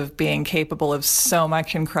terms of being capable of so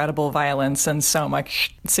much incredible violence and so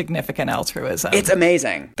much significant altruism. It's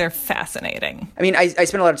amazing. They're fascinating. I mean, I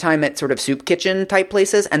spent a lot of time at sort of soup kitchen type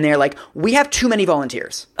places, and they're like, we have too many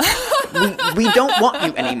volunteers. we don't want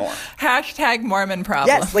you anymore. Hashtag Mormon problems.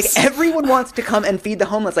 Yes, like everyone wants to come and feed the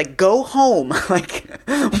homeless. Like, go home. Like,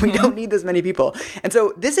 we don't need this many people. And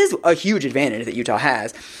so this is a huge advantage that Utah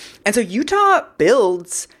has. And so Utah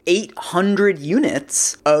builds 800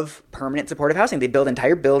 units of permanent supportive housing. They build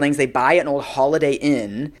entire buildings. They buy an old Holiday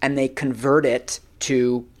Inn and they convert it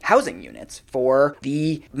to housing units for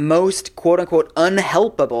the most quote-unquote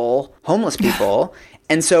unhelpable homeless people.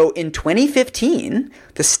 And so in 2015,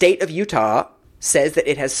 the state of Utah says that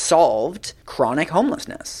it has solved chronic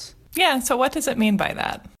homelessness. Yeah, so what does it mean by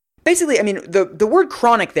that? Basically, I mean, the word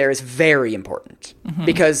chronic there is very important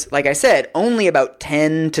because, like I said, only about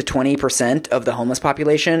 10 to 20% of the homeless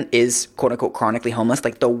population is quote-unquote chronically homeless,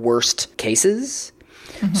 like the worst cases.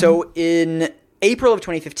 So in April of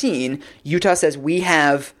 2015, Utah says we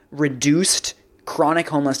have reduced chronic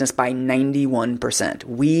homelessness by 91%.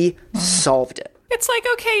 We solved it. It's like,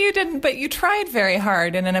 okay, you didn't, but you tried very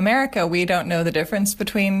hard. And in America, we don't know the difference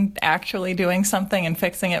between actually doing something and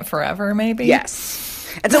fixing it forever, maybe. Yes.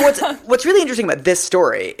 And so what's really interesting about this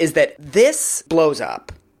story is that this blows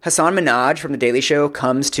up. Hassan Minhaj from The Daily Show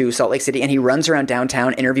comes to Salt Lake City and he runs around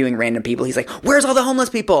downtown interviewing random people. He's like, where's all the homeless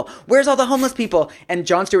people? Where's all the homeless people? And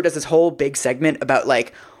Jon Stewart does this whole big segment about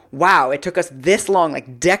like, wow, it took us this long,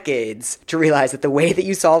 like decades, to realize that the way that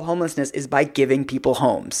you solve homelessness is by giving people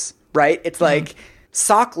homes, right? It's like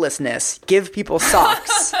socklessness, give people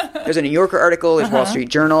socks. There's a New Yorker article, there's Wall Street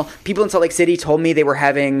Journal. People in Salt Lake City told me they were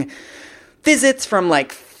having visits from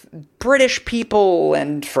like British people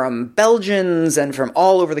and from Belgians and from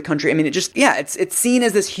all over the country. I mean, it's seen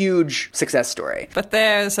as this huge success story. But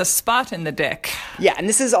there's a spot in the dick. Yeah, and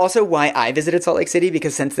this is also why I visited Salt Lake City,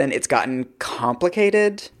 because since then it's gotten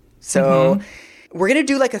complicated. So we're going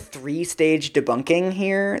to do like a 3-stage debunking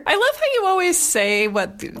here. I love how you always say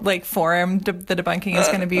what like form the debunking is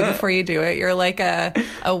going to be before you do it. You're like a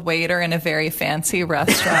waiter in a very fancy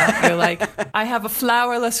restaurant. You're like, I have a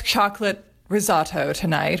flourless chocolate risotto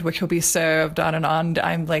tonight, which will be served on and on.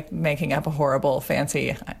 I'm like making up a horrible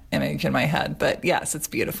fancy image in my head, but yes, it's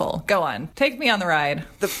beautiful. Go on. Take me on the ride.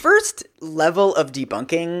 The first level of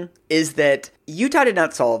debunking is that Utah did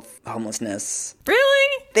not solve homelessness.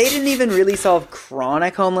 Really? They didn't even really solve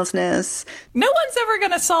chronic homelessness. No one's ever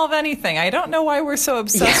going to solve anything. I don't know why we're so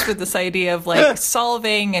obsessed with this idea of like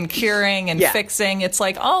solving and curing and fixing. It's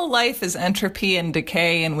like all life is entropy and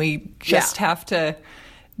decay, and we just have to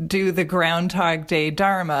do the Groundhog Day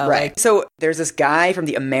Dharma. Right. Like, so there's this guy from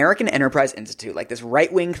the American Enterprise Institute, like this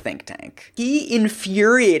right-wing think tank. He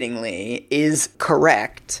infuriatingly is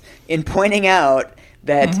correct in pointing out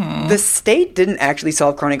that the state didn't actually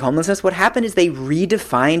solve chronic homelessness. What happened is they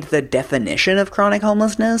redefined the definition of chronic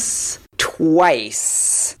homelessness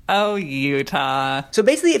twice. Oh, Utah. So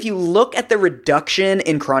basically, if you look at the reduction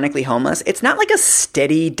in chronically homeless, it's not like a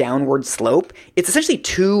steady downward slope. It's essentially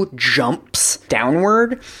 2 jumps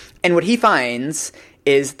downward. And what he finds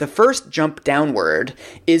is the first jump downward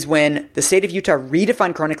is when the state of Utah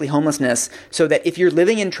redefined chronically homelessness so that if you're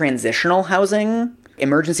living in transitional housing,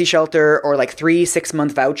 emergency shelter, or like 3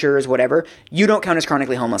 6-month vouchers, whatever, you don't count as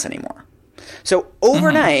chronically homeless anymore. So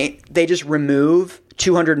overnight, they just remove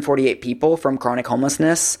 248 people from chronic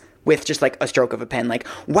homelessness with just like a stroke of a pen. Like,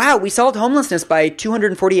 wow, we solved homelessness by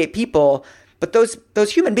 248 people, but those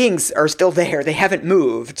human beings are still there. They haven't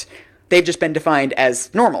moved. They've just been defined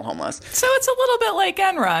as normal homeless. So it's a little bit like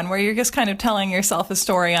Enron, where you're just kind of telling yourself a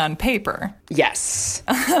story on paper. Yes.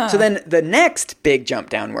 So then the next big jump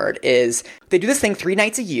downward is they do this thing 3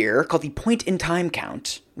 nights a year called the point-in-time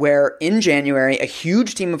count, where in January, a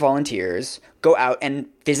huge team of volunteers go out and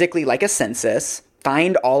physically, like a census,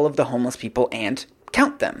 find all of the homeless people and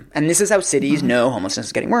count them. And this is how cities know homelessness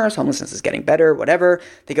is getting worse, homelessness is getting better, whatever.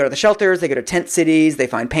 They go to the shelters, they go to tent cities, they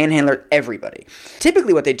find panhandlers, everybody.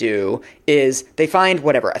 Typically what they do is they find,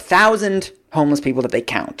 1,000 homeless people that they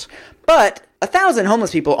count. But 1,000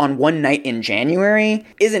 homeless people on one night in January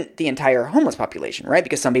isn't the entire homeless population, right?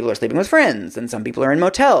 Because some people are sleeping with friends, and some people are in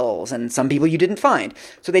motels, and some people you didn't find.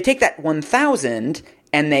 So they take that 1,000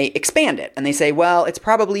 and they expand it, and they say, well, it's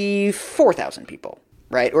probably 4,000 people.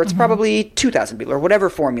 right? Or it's probably 2,000 people or whatever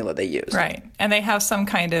formula they use. Right. And they have some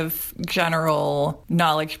kind of general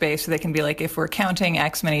knowledge base so they can be like, if we're counting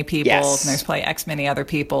X many people, and there's probably X many other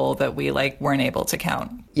people that we like weren't able to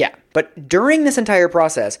count. Yeah. But during this entire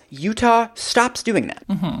process, Utah stops doing that.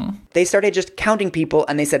 They started just counting people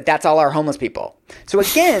and they said, that's all our homeless people. So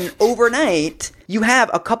again, overnight, you have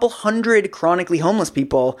a couple hundred chronically homeless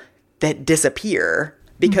people that disappear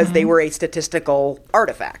because they were a statistical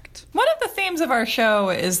artifact. One of the themes of our show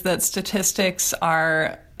is that statistics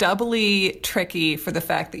are doubly tricky for the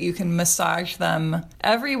fact that you can massage them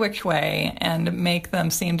every which way and make them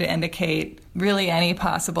seem to indicate really any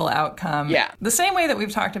possible outcome. Yeah. The same way that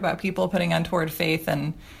we've talked about people putting untoward faith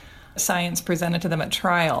and science presented to them at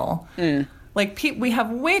trial. Like, we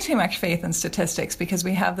have way too much faith in statistics because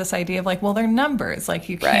we have this idea of like, well, they're numbers. Like,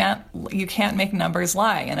 you can't make numbers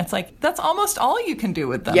lie. And it's like, that's almost all you can do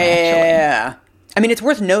with them, actually. Yeah. I mean, it's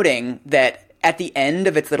worth noting that at the end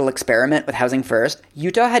of its little experiment with Housing First,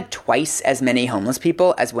 Utah had twice as many homeless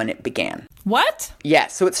people as when it began. What? Yeah,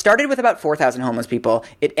 so it started with about 4,000 homeless people.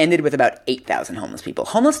 It ended with about 8,000 homeless people.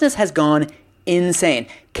 Homelessness has gone insane.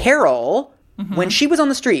 Carol, when she was on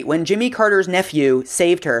the street, when Jimmy Carter's nephew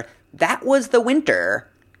saved her, that was the winter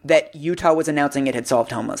that Utah was announcing it had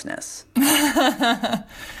solved homelessness.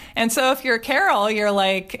 And so if you're Carol, you're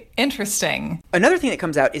like, interesting. Another thing that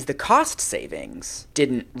comes out is the cost savings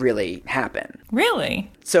didn't really happen.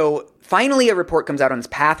 Really? So finally a report comes out on this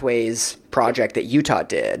Pathways project that Utah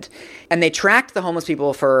did. And they tracked the homeless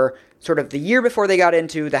people for sort of the year before they got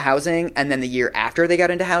into the housing and then the year after they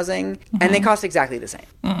got into housing. And they cost exactly the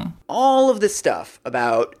same. All of this stuff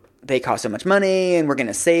about they cost so much money and we're going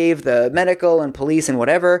to save the medical and police and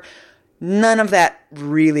whatever, none of that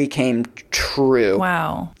really came true.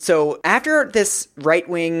 Wow. So after this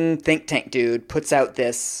right-wing think tank dude puts out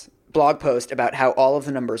this blog post about how all of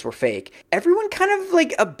the numbers were fake, everyone kind of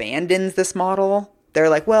like abandons this model. They're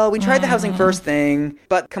like, well, we tried the Housing First thing,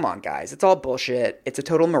 but come on, guys, it's all bullshit. It's a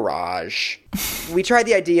total mirage. We tried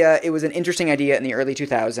the idea. It was an interesting idea in the early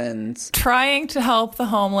 2000s. Trying to help the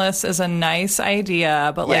homeless is a nice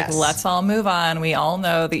idea, but like, let's all move on. We all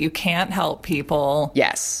know that you can't help people.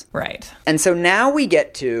 Yes. Right. And so now we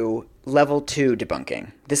get to level 2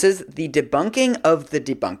 debunking. This is the debunking of the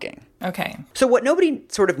debunking. Okay. So what nobody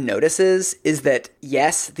sort of notices is that,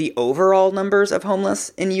 yes, the overall numbers of homeless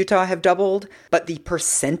in Utah have doubled, but the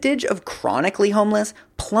percentage of chronically homeless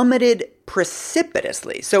plummeted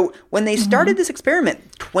precipitously. So when they started this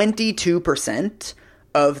experiment, 22%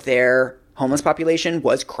 of their homeless population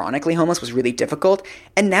was chronically homeless, was really difficult,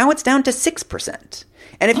 and now it's down to 6%.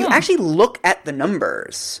 And if you actually look at the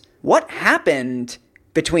numbers, what happened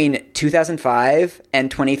between 2005 and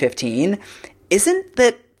 2015 isn't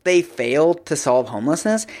that they failed to solve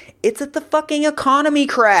homelessness. It's that the fucking economy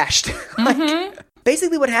crashed.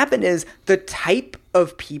 Basically what happened is the type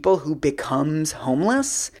of people who becomes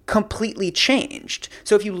homeless completely changed.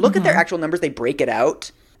 So if you look at their actual numbers, they break it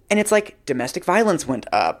out, and it's like domestic violence went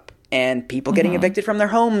up, and people getting evicted from their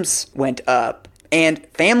homes went up, and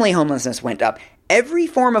family homelessness went up. Every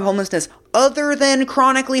form of homelessness other than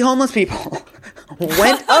chronically homeless people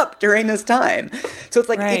went up during this time. So it's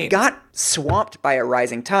like it got swamped by a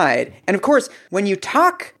rising tide. And of course, when you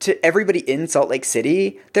talk to everybody in Salt Lake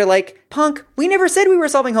City, they're like, punk, we never said we were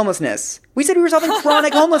solving homelessness. We said we were solving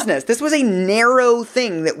chronic homelessness. This was a narrow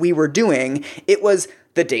thing that we were doing. It was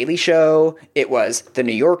The Daily Show. It was The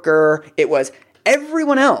New Yorker. It was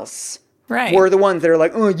everyone else were the ones that are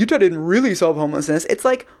like, oh, Utah didn't really solve homelessness. It's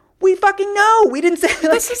like, we fucking know. We didn't say like,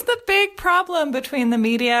 this is the big problem between the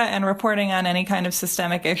media and reporting on any kind of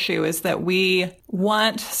systemic issue is that we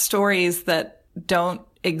want stories that don't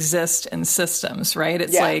exist in systems, right?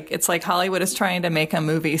 It's like Hollywood is trying to make a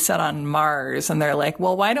movie set on Mars and they're like,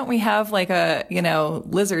 well, why don't we have like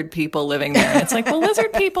lizard people living there? And it's like, well,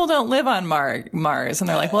 lizard people don't live on Mars. And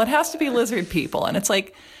they're like, well, it has to be lizard people. And it's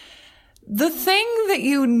like, the thing that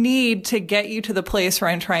you need to get you to the place where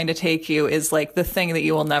I'm trying to take you is like the thing that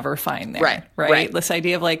you will never find there. Right. This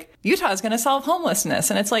idea of like, Utah is going to solve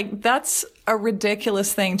homelessness. And it's like, that's a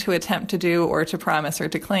ridiculous thing to attempt to do or to promise or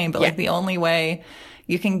to claim. But like the only way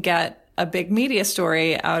you can get a big media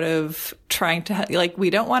story out of trying to, like, we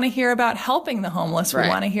don't want to hear about helping the homeless. We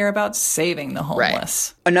want to hear about saving the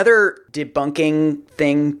homeless. Another debunking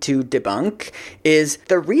thing to debunk is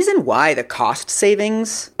the reason why the cost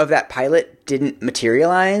savings of that pilot didn't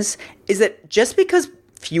materialize is that just because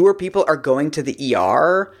fewer people are going to the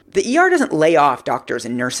ER doesn't lay off doctors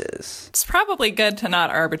and nurses. It's probably good to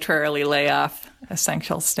not arbitrarily lay off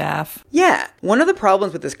essential staff. Yeah. One of the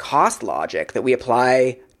problems with this cost logic that we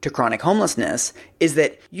apply to chronic homelessness is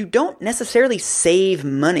that you don't necessarily save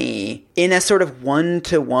money in a sort of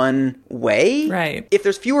one-to-one way. Right. If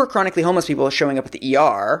there's fewer chronically homeless people showing up at the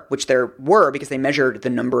ER, which there were because they measured the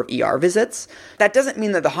number of ER visits, that doesn't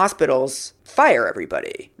mean that the hospitals fire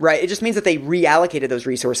everybody, right? It just means that they reallocated those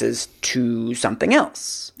resources to something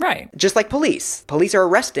else. Right. Just like police. Police are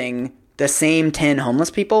arresting the same 10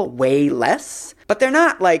 homeless people way less, but they're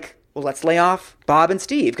not like, well, let's lay off Bob and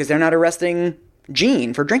Steve because they're not arresting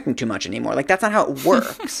Gene for drinking too much anymore. Like, that's not how it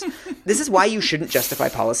works. This is why you shouldn't justify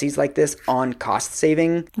policies like this on cost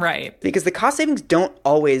saving. Right. Because the cost savings don't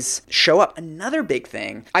always show up. Another big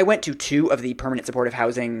thing, I went to 2 of the permanent supportive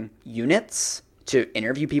housing units to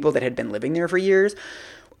interview people that had been living there for years.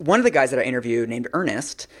 One of the guys that I interviewed, named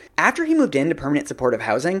Ernest, after he moved into permanent supportive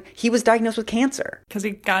housing, he was diagnosed with cancer. Because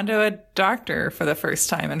he'd gone to a doctor for the first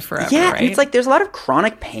time in forever, Yeah, right? and it's like there's a lot of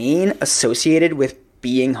chronic pain associated with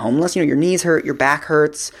being homeless. You know, your knees hurt, your back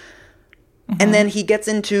hurts. And then he gets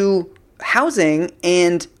into housing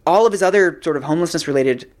and all of his other sort of homelessness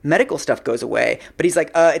related medical stuff goes away. But he's like,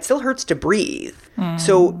 it still hurts to breathe.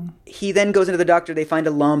 So he then goes into the doctor, they find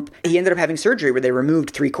a lump. He ended up having surgery where they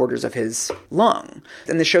removed 3/4 of his lung.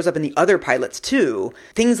 And this shows up in the other pilots too.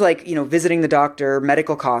 Things like, you know, visiting the doctor,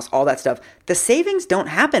 medical costs, all that stuff. The savings don't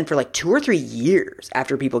happen for like 2 or 3 years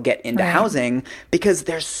after people get into housing because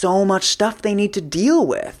there's so much stuff they need to deal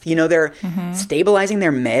with. You know, they're stabilizing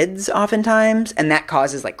their meds oftentimes, and that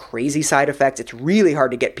causes like crazy side effects. It's really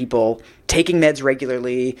hard to get people taking meds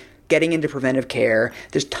regularly, getting into preventive care.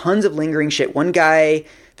 There's tons of lingering shit. One guy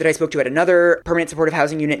that I spoke to at another permanent supportive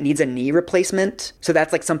housing unit needs a knee replacement. So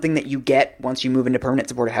that's like something that you get once you move into permanent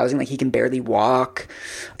supportive housing. Like, he can barely walk.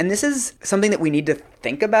 And this is something that we need to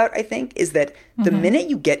think about, I think, is that the minute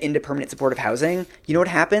you get into permanent supportive housing, you know what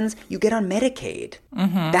happens? You get on Medicaid.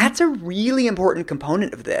 That's a really important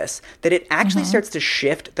component of this, that it actually starts to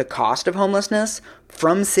shift the cost of homelessness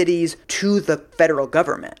from cities to the federal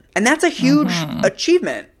government. And that's a huge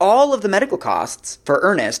achievement. All of the medical costs for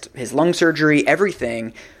Ernest, his lung surgery,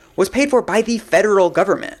 everything, was paid for by the federal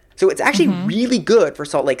government. So it's actually really good for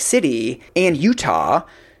Salt Lake City and Utah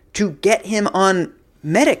to get him on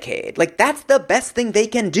Medicaid. Like, that's the best thing they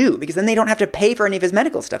can do because then they don't have to pay for any of his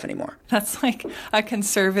medical stuff anymore. That's like a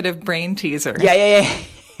conservative brain teaser. Yeah.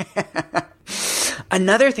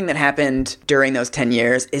 Another thing that happened during those 10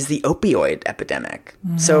 years is the opioid epidemic.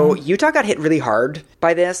 So Utah got hit really hard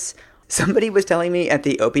by this. Somebody was telling me at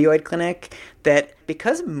the opioid clinic that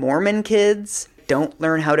because Mormon kids don't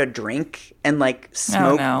learn how to drink and like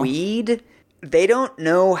smoke weed, they don't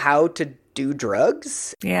know how to do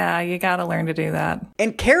drugs. Yeah, you got to learn to do that.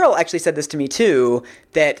 And Carol actually said this to me too,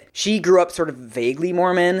 that she grew up sort of vaguely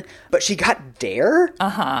Mormon, but she got DARE.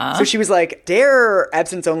 So she was like, DARE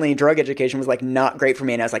abstinence-only drug education was like not great for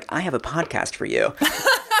me. And I was like, I have a podcast for you.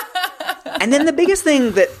 And then the biggest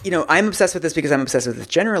thing that, you know, I'm obsessed with this because I'm obsessed with this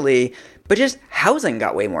generally, but just housing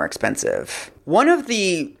got way more expensive. One of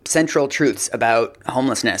the central truths about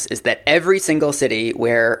homelessness is that every single city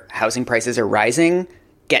where housing prices are rising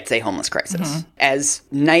gets a homeless crisis as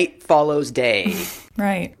night follows day.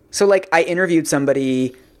 Right. So, like, I interviewed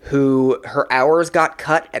somebody who her hours got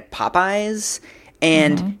cut at Popeyes,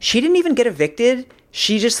 and she didn't even get evicted.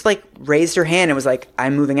 She just, like, raised her hand and was like,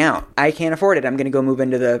 I'm moving out. I can't afford it. I'm going to go move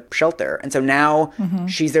into the shelter. And so now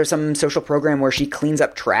there's some social program where she cleans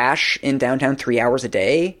up trash in downtown 3 hours a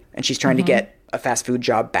day, and she's trying to get a fast food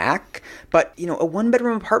job back. But, you know, a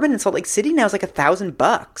 1-bedroom apartment in Salt Lake City now is like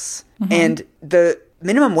 $1,000. And the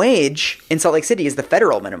minimum wage in Salt Lake City is the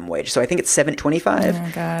federal minimum wage. So I think it's $7.25. Oh, my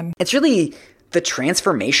God. It's really the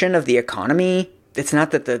transformation of the economy. It's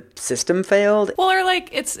not that the system failed. Well, or like,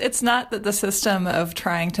 it's not that the system of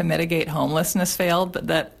trying to mitigate homelessness failed, but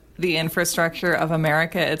that the infrastructure of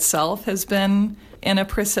America itself has been in a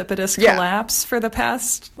precipitous collapse for the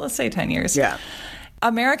past, let's say, 10 years. Yeah.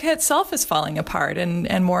 America itself is falling apart,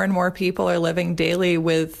 and more people are living daily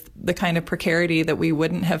with the kind of precarity that we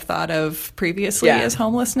wouldn't have thought of previously as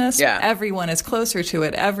homelessness. Yeah. Everyone is closer to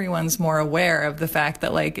it. Everyone's more aware of the fact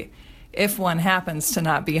that, like, if one happens to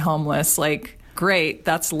not be homeless, like, great,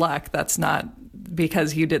 that's luck. That's not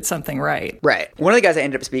because you did something right. Right. One of the guys I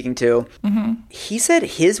ended up speaking to, he said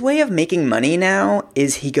his way of making money now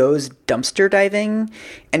is he goes dumpster diving.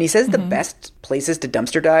 And he says the best places to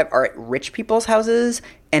dumpster dive are at rich people's houses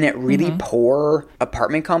and at really poor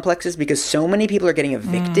apartment complexes because so many people are getting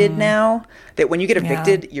evicted now that when you get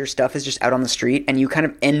evicted, your stuff is just out on the street and you kind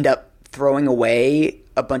of end up throwing away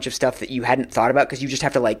a bunch of stuff that you hadn't thought about because you just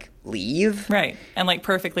have to, like, leave. Right. And, like,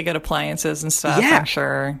 perfectly good appliances and stuff, Yeah. I'm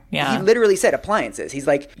sure. Yeah. He literally said appliances. He's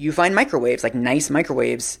like, you find microwaves, like nice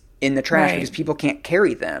microwaves in the trash Right. because people can't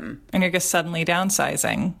carry them. And you're just suddenly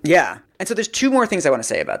downsizing. Yeah. And so there's two more things I want to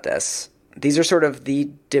say about this. These are sort of the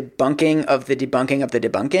debunking of the debunking of the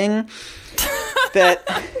debunking. That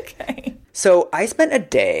Okay. So I spent a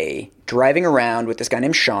day driving around with this guy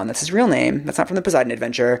named Sean. That's his real name. That's not from the Poseidon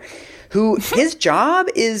Adventure. Who his job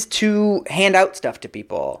is to hand out stuff to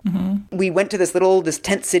people. Mm-hmm. We went to this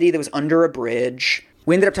tent city that was under a bridge.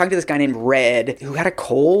 We ended up talking to this guy named Red who had a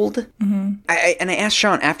cold. Mm-hmm. And I asked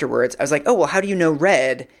Sean afterwards. I was like, "Oh, well, how do you know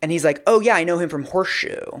Red?" And he's like, "Oh, yeah, I know him from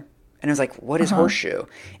Horseshoe." And I was like, "What is Horseshoe?"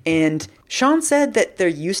 And Sean said that there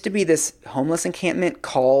used to be this homeless encampment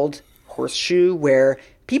called Horseshoe where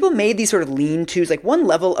people made these sort of lean-tos, like one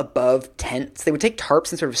level above tents. They would take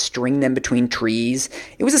tarps and sort of string them between trees.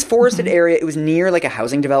 It was this forested area. It was near like a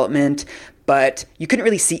housing development, but you couldn't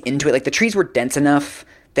really see into it. Like the trees were dense enough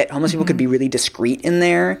that homeless people could be really discreet in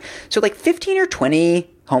there. So like 15 or 20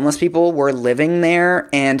 homeless people were living there,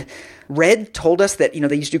 and Red told us that,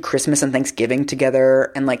 they used to do Christmas and Thanksgiving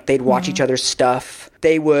together, and like they'd watch each other's stuff.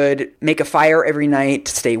 They would make a fire every night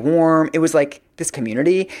to stay warm. It was like this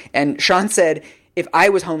community. And Sean said, if I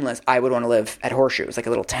was homeless, I would want to live at Horseshoe. It was like a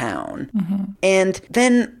little town. Mm-hmm. And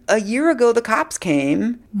then a year ago, the cops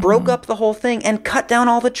came, broke up the whole thing, and cut down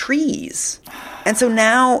all the trees. And so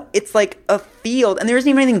now it's like a field, and there isn't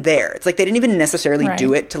even anything there. It's like they didn't even necessarily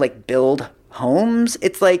do it to like build homes.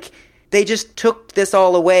 It's like they just took this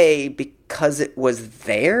all away because it was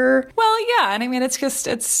there. Well, yeah. And I mean,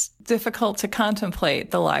 it's difficult to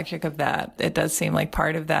contemplate the logic of that. It does seem like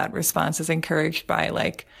part of that response is encouraged by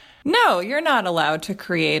like, no, you're not allowed to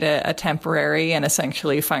create a temporary and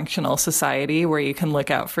essentially functional society where you can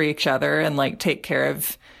look out for each other and like take care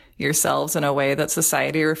of yourselves in a way that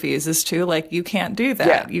society refuses to. Like, you can't do that.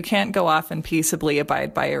 Yeah. You can't go off and peaceably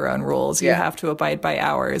abide by your own rules. You have to abide by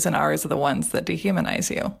ours, and ours are the ones that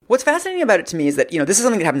dehumanize you. What's fascinating about it to me is that, this is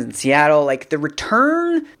something that happens in Seattle. Like, the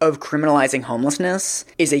return of criminalizing homelessness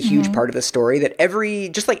is a huge part of the story. That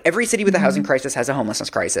every city with a housing crisis has a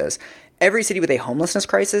homelessness crisis. Every city with a homelessness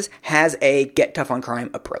crisis has a get tough on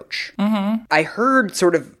crime approach. Mm-hmm. I heard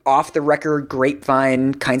sort of off the record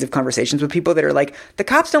grapevine kinds of conversations with people that are like, the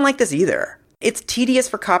cops don't like this either. It's tedious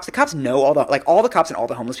for cops. The cops know all the cops and all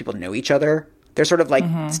the homeless people know each other. They're sort of like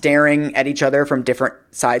staring at each other from different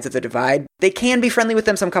sides of the divide. They can be friendly with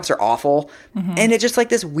them. Some cops are awful. Mm-hmm. And it's just like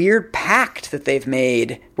this weird pact that they've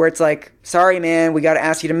made where it's like, sorry, man, we got to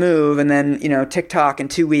ask you to move. And then, TikTok in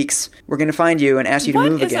 2 weeks, we're going to find you and ask you to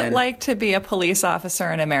move again. What is it like to be a police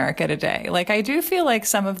officer in America today? Like, I do feel like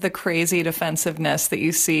some of the crazy defensiveness that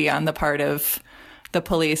you see on the part of the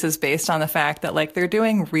police is based on the fact that like they're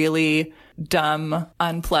doing really dumb,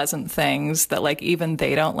 unpleasant things that like even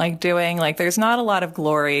they don't like doing. Like, there's not a lot of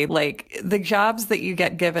glory. Like, the jobs that you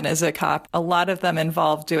get given as a cop, a lot of them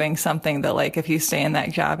involve doing something that like if you stay in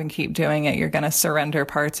that job and keep doing it, you're going to surrender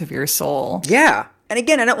parts of your soul. Yeah. And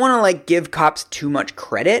again, I don't want to like give cops too much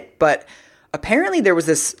credit, but apparently there was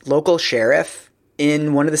this local sheriff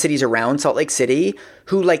in one of the cities around Salt Lake City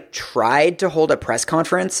who like tried to hold a press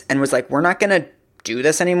conference and was like, we're not going to do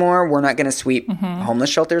this anymore. We're not going to sweep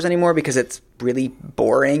homeless shelters anymore because it's really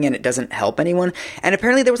boring and it doesn't help anyone. And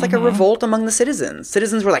apparently there was like a revolt among the citizens.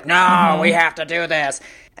 Citizens were like, no, we have to do this.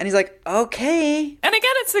 And he's like, okay. And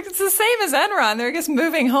again, it's the same as Enron. They're just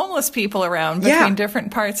moving homeless people around between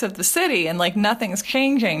different parts of the city, and like nothing's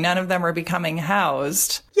changing. None of them are becoming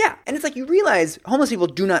housed. Yeah. And it's like you realize homeless people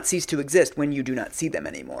do not cease to exist when you do not see them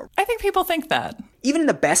anymore. I think people think that. Even in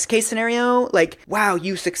the best case scenario, like, wow,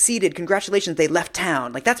 you succeeded. Congratulations. They left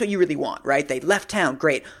town. Like, that's what you really want, right? They left town.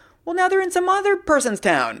 Great. Well, now they're in some other person's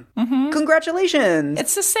town. Mm-hmm. Congratulations.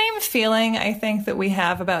 It's the same feeling, I think, that we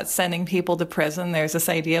have about sending people to prison. There's this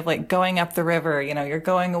idea of like going up the river, you're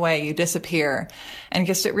going away, you disappear. And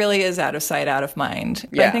just it really is out of sight, out of mind.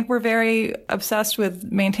 But I think we're very obsessed with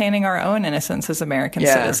maintaining our own innocence as American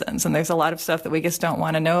citizens. And there's a lot of stuff that we just don't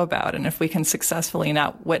want to know about. And if we can successfully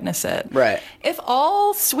not witness it. Right. If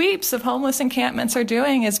all sweeps of homeless encampments are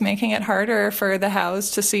doing is making it harder for the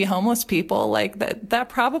housed to see homeless people, like that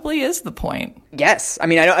probably is the point. Yes. I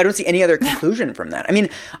mean, I don't see any other conclusion from that. I mean,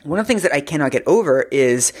 one of the things that I cannot get over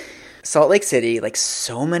is Salt Lake City, like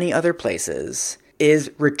so many other places, is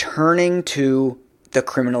returning to the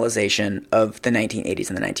criminalization of the 1980s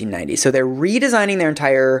and the 1990s. So they're redesigning their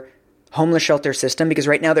entire homeless shelter system because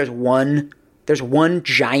right now there's one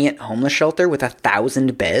giant homeless shelter with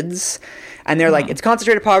 1,000 beds. And they're like, it's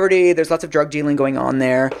concentrated poverty. There's lots of drug dealing going on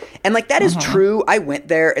there. And like, that is true. I went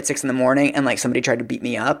there at 6 a.m. and like somebody tried to beat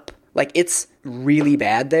me up. Like, it's really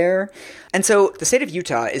bad there. And so the state of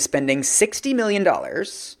Utah is spending $60 million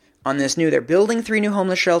on this they're building 3 new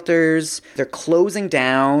homeless shelters. They're closing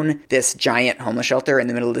down this giant homeless shelter in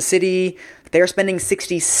the middle of the city. They are spending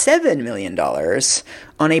 $67 million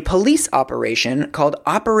on a police operation called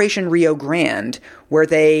Operation Rio Grande, where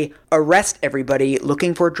they arrest everybody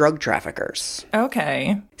looking for drug traffickers.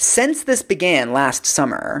 Okay. Since this began last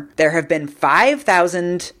summer, there have been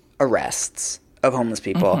 5,000 arrests of homeless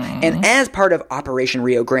people. And as part of Operation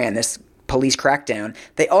Rio Grande, this police crackdown,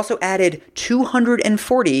 they also added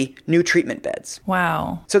 240 new treatment beds.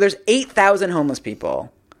 Wow. So there's 8,000 homeless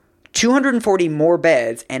people, 240 more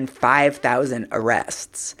beds, and 5,000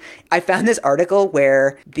 arrests. I found this article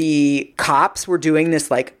where the cops were doing this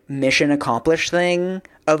like mission accomplished thing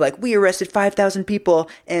of like, we arrested 5,000 people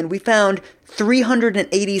and we found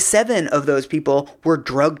 387 of those people were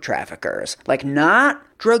drug traffickers. Like not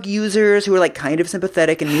drug users who are like kind of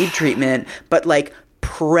sympathetic and need treatment, but like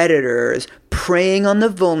predators preying on the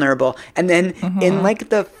vulnerable. And then in like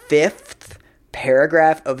the 5th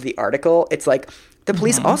paragraph of the article, it's like, the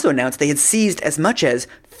police also announced they had seized as much as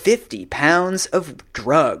 50 pounds of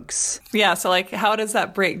drugs. Yeah, so like how does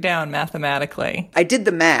that break down mathematically? I did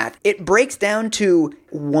the math. It breaks down to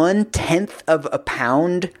 1/10 of a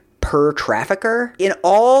pound per trafficker. In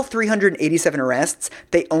all 387 arrests,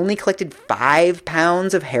 they only collected 5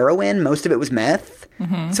 pounds of heroin. Most of it was meth.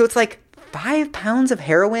 So it's like 5 pounds of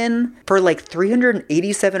heroin for like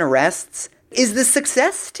 387 arrests. Is this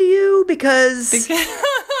success to you? Because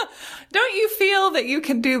don't you feel that you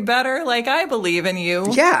can do better? Like, I believe in you.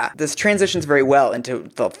 Yeah, this transitions very well into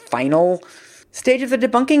the final stage of the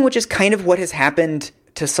debunking, which is kind of what has happened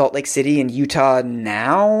to Salt Lake City and Utah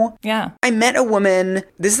now. Yeah. I met a woman,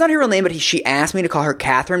 this is not her real name, but she asked me to call her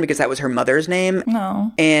Catherine because that was her mother's name.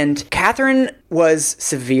 No. And Catherine was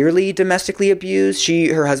severely domestically abused.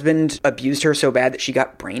 Her husband abused her so bad that she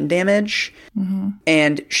got brain damage.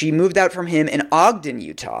 And she moved out from him in Ogden,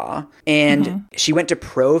 Utah. And she went to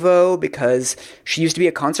Provo because she used to be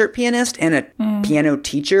a concert pianist and a piano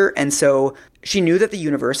teacher. And so she knew that the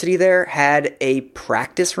university there had a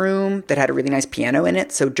practice room that had a really nice piano in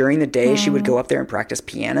it. So during the day, she would go up there and practice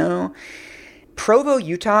piano. Provo,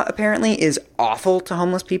 Utah, apparently is awful to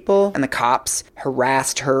homeless people. And the cops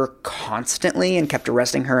harassed her constantly and kept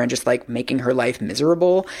arresting her and just like making her life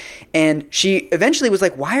miserable. And she eventually was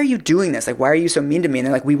like, why are you doing this? Like, why are you so mean to me? And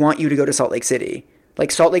they're like, we want you to go to Salt Lake City. Like,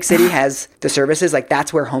 Salt Lake City has the services. Like,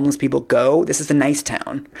 that's where homeless people go. This is a nice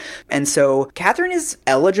town. And so Catherine is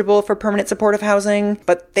eligible for permanent supportive housing,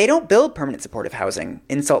 but they don't build permanent supportive housing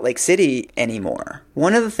in Salt Lake City anymore.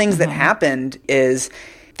 One of the things that happened is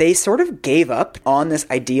they sort of gave up on this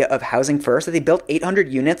idea of housing first. They built 800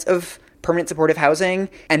 units of permanent supportive housing.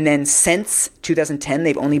 And then since 2010,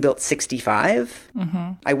 they've only built 65.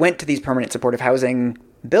 I went to these permanent supportive housing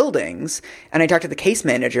buildings and I talked to the case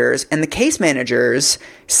managers, and the case managers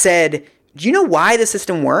said, do you know why the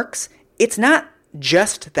system works? It's not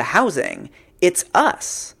just the housing. It's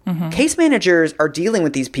us. Case managers are dealing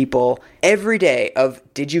with these people every day of,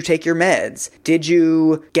 did you take your meds? Did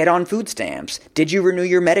you get on food stamps? Did you renew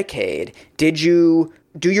your Medicaid? Did you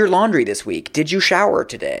do your laundry this week? Did you shower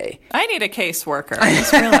today? I need a caseworker. I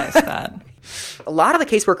just realized that. A lot of the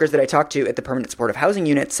caseworkers that I talked to at the permanent supportive housing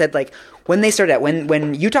unit said, like, when they started out,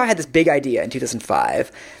 when Utah had this big idea in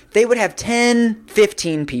 2005, they would have 10,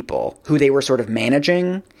 15 people who they were sort of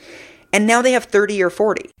managing. And now they have 30 or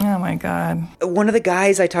 40. Oh, my God. One of the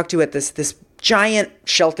guys I talked to at this giant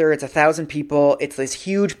shelter, it's 1,000 people, it's this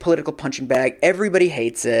huge political punching bag, everybody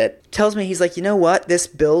hates it, tells me, he's like, you know what? This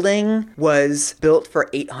building was built for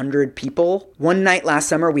 800 people. One night last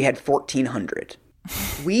summer, we had 1,400.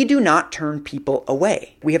 We do not turn people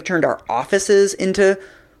away. We have turned our offices into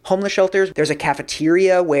homeless shelters. There's a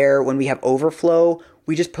cafeteria where when we have overflow,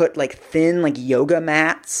 we just put like thin like yoga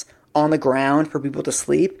mats on the ground for people to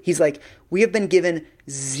sleep. He's like, we have been given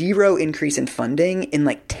 0 increase in funding in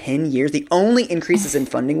like 10 years. The only increases in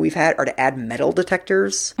funding we've had are to add metal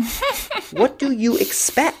detectors. What do you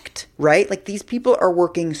expect, right? Like, these people are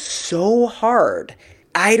working so hard.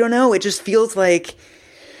 I don't know. It just feels like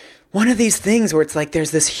one of these things where it's like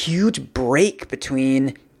there's this huge break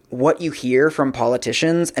between what you hear from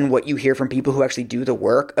politicians and what you hear from people who actually do the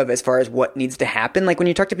work of as far as what needs to happen. Like, when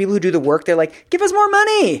you talk to people who do the work, they're like, give us more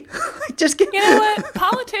money. Just give. You know what?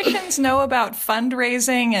 Politicians know about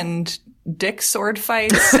fundraising and dick sword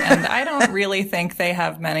fights, and I don't really think they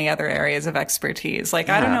have many other areas of expertise. Like,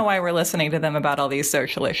 I don't know why we're listening to them about all these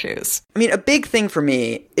social issues. I mean, a big thing for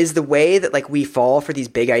me is the way that, like, we fall for these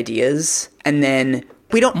big ideas and then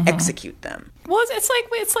we don't execute them. Well,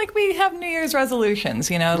 it's like we have New Year's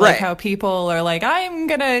resolutions, you know, like Right. how people are like, I'm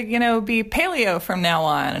gonna, be paleo from now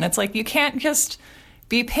on, and it's like you can't just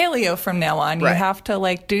be paleo from now on. Right. You have to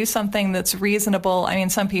like do something that's reasonable. I mean,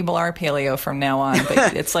 some people are paleo from now on,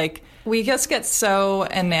 but it's like we just get so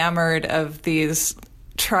enamored of these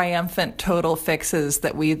triumphant total fixes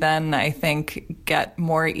that we then, I think, get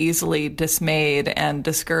more easily dismayed and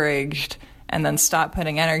discouraged and then stop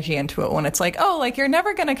putting energy into it when it's like, oh, like you're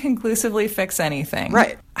never going to conclusively fix anything.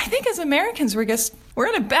 Right. I think as Americans, we're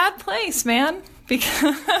in a bad place, man,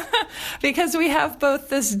 because we have both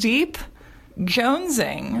this deep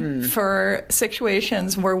jonesing for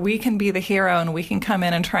situations where we can be the hero and we can come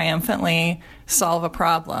in and triumphantly solve a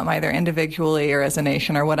problem, either individually or as a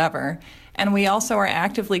nation or whatever. And we also are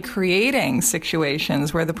actively creating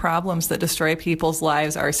situations where the problems that destroy people's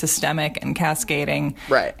lives are systemic and cascading.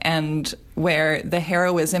 Right. And where the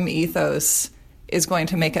heroism ethos is going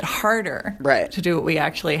to make it harder to do what we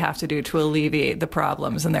actually have to do to alleviate the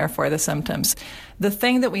problems and therefore the symptoms. The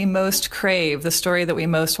thing that we most crave, the story that we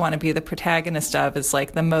most want to be the protagonist of, is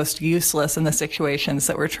like the most useless in the situations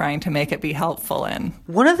that we're trying to make it be helpful in.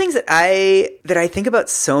 One of the things that I think about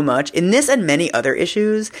so much in this and many other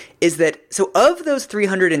issues is that, so of those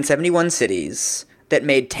 371 cities that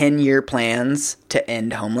made 10-year plans to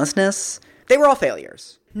end homelessness, they were all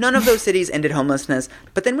failures. None of those cities ended homelessness.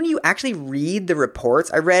 But then when you actually read the reports,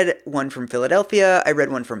 I read one from Philadelphia, I read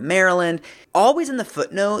one from Maryland, always in the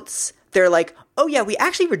footnotes, they're like, oh yeah, we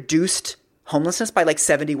actually reduced homelessness by like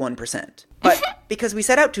 71%. But because we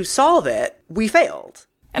set out to solve it, we failed.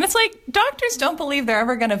 And it's like, doctors don't believe they're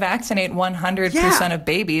ever going to vaccinate 100% of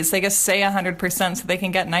babies. They just say 100% so they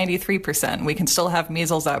can get 93%. We can still have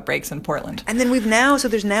measles outbreaks in Portland. And then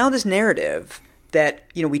there's now this narrative that,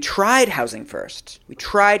 you know, we tried housing first. We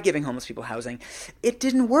tried giving homeless people housing. It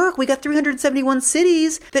didn't work. We got 371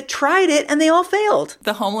 cities that tried it, and they all failed.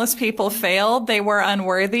 The homeless people failed. They were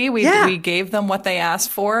unworthy. We gave them what they asked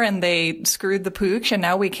for, and they screwed the pooch, and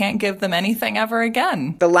now we can't give them anything ever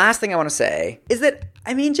again. The last thing I want to say is that,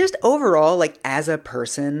 I mean, just overall, like, as a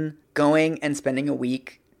person going and spending a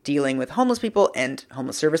week dealing with homeless people and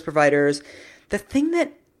homeless service providers, the thing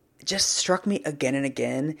that just struck me again and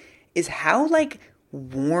again is how, like,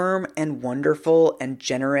 warm and wonderful and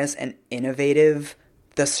generous and innovative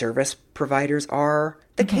the service providers are.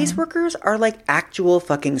 The caseworkers are, like, actual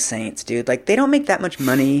fucking saints, dude. Like, they don't make that much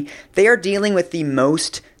money. They are dealing with the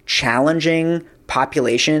most challenging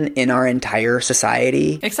population in our entire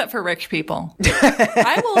society. Except for rich people.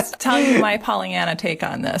 I will tell you my Pollyanna take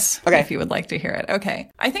on this, if you would like to hear it.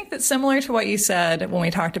 Okay. I think that similar to what you said when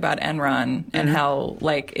we talked about Enron and how,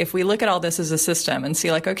 like, if we look at all this as a system and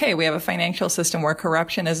see, like, okay, we have a financial system where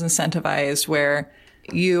corruption is incentivized, where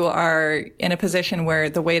you are in a position where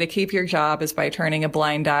the way to keep your job is by turning a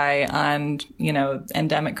blind eye on, you know,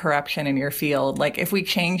 endemic corruption in your field. Like, if we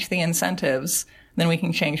change the incentives, then we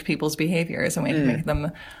can change people's behaviors and we can make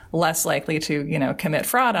them less likely to, you know, commit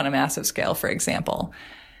fraud on a massive scale, for example.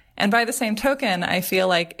 And by the same token, I feel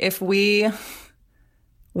like if we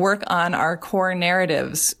work on our core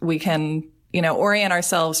narratives, we can, you know, orient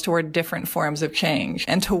ourselves toward different forms of change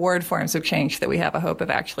and toward forms of change that we have a hope of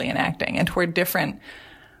actually enacting and toward different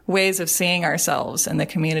ways of seeing ourselves in the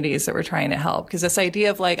communities that we're trying to help. Because this idea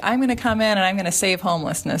of like, I'm going to come in and I'm going to save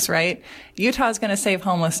homelessness, right? Utah's going to save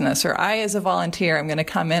homelessness, or I as a volunteer, I'm going to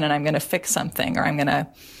come in and I'm going to fix something, or I'm going to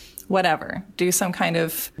whatever, do some kind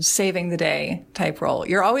of saving the day type role.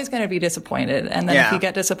 You're always going to be disappointed. And then if you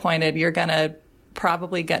get disappointed, you're going to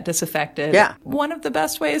probably get disaffected. Yeah. One of the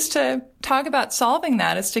best ways to talk about solving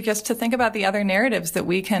that is to think about the other narratives that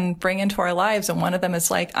we can bring into our lives. And one of them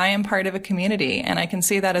is like, I am part of a community and I can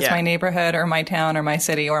see that as my neighborhood or my town or my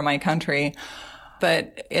city or my country.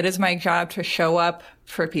 But it is my job to show up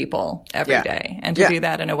for people every day and to do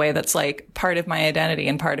that in a way that's like part of my identity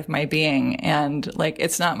and part of my being. And like,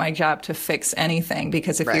 it's not my job to fix anything,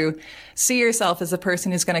 because if you see yourself as a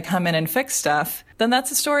person who's going to come in and fix stuff, then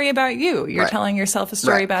that's a story about you. You're telling yourself a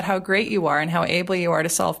story about how great you are and how able you are to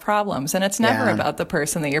solve problems. And it's never about the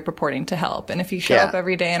person that you're purporting to help. And if you show up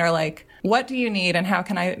every day and are like, what do you need and how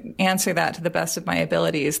can I answer that to the best of my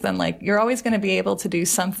abilities, then like you're always going to be able to do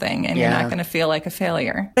something and you're not going to feel like a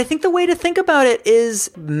failure. I think the way to think about it is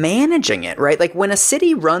managing it, right? Like when a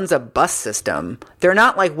city runs a bus system, they're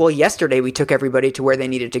not like, well, yesterday we took everybody to where they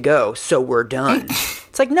needed to go, so we're done.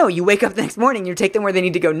 It's like, no, you wake up the next morning, you take them where they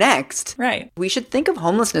need to go next. Right. We should think of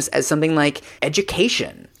homelessness as something like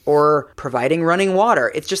education or providing running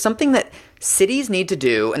water. It's just something that cities need to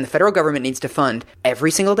do and the federal government needs to fund every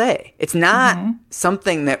single day. It's not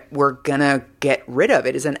something that we're gonna get rid of.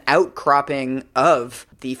 It is an outcropping of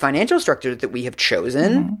the financial structure that we have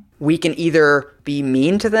chosen. We can either be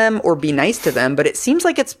mean to them or be nice to them, but it seems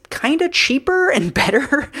like it's kind of cheaper and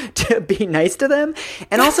better to be nice to them.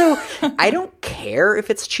 And also, I don't care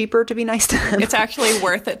if it's cheaper to be nice to them. It's actually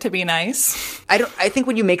worth it to be nice. I think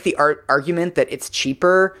when you make the argument that it's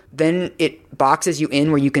cheaper, then it boxes you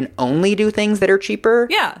in where you can only do things that are cheaper.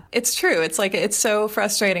 Yeah, it's true. It's like, it's so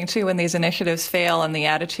frustrating too when these initiatives fail and the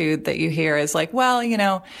attitude that you hear is like, well, you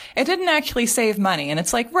know, it didn't actually save money. And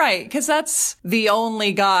it's like, right, because that's the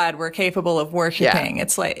only God we're capable of worshiping. Yeah.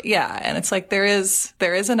 It's like, yeah. And it's like, there is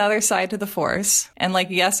another side to the Force. And like,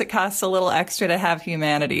 yes, it costs a little extra to have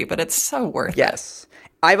humanity, but it's so worth it. Yes.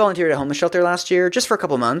 I volunteered at a homeless shelter last year just for a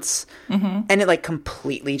couple months, and it like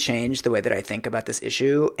completely changed the way that I think about this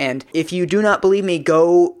issue. And if you do not believe me,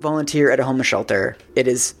 go volunteer at a homeless shelter. It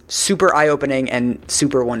is super eye-opening and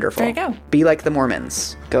super wonderful. There you go. Be like the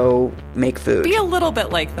Mormons. Go make food. Be a little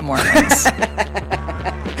bit like the Mormons.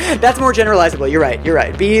 That's more generalizable. You're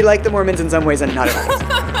right. Be like the Mormons in some ways and not in others.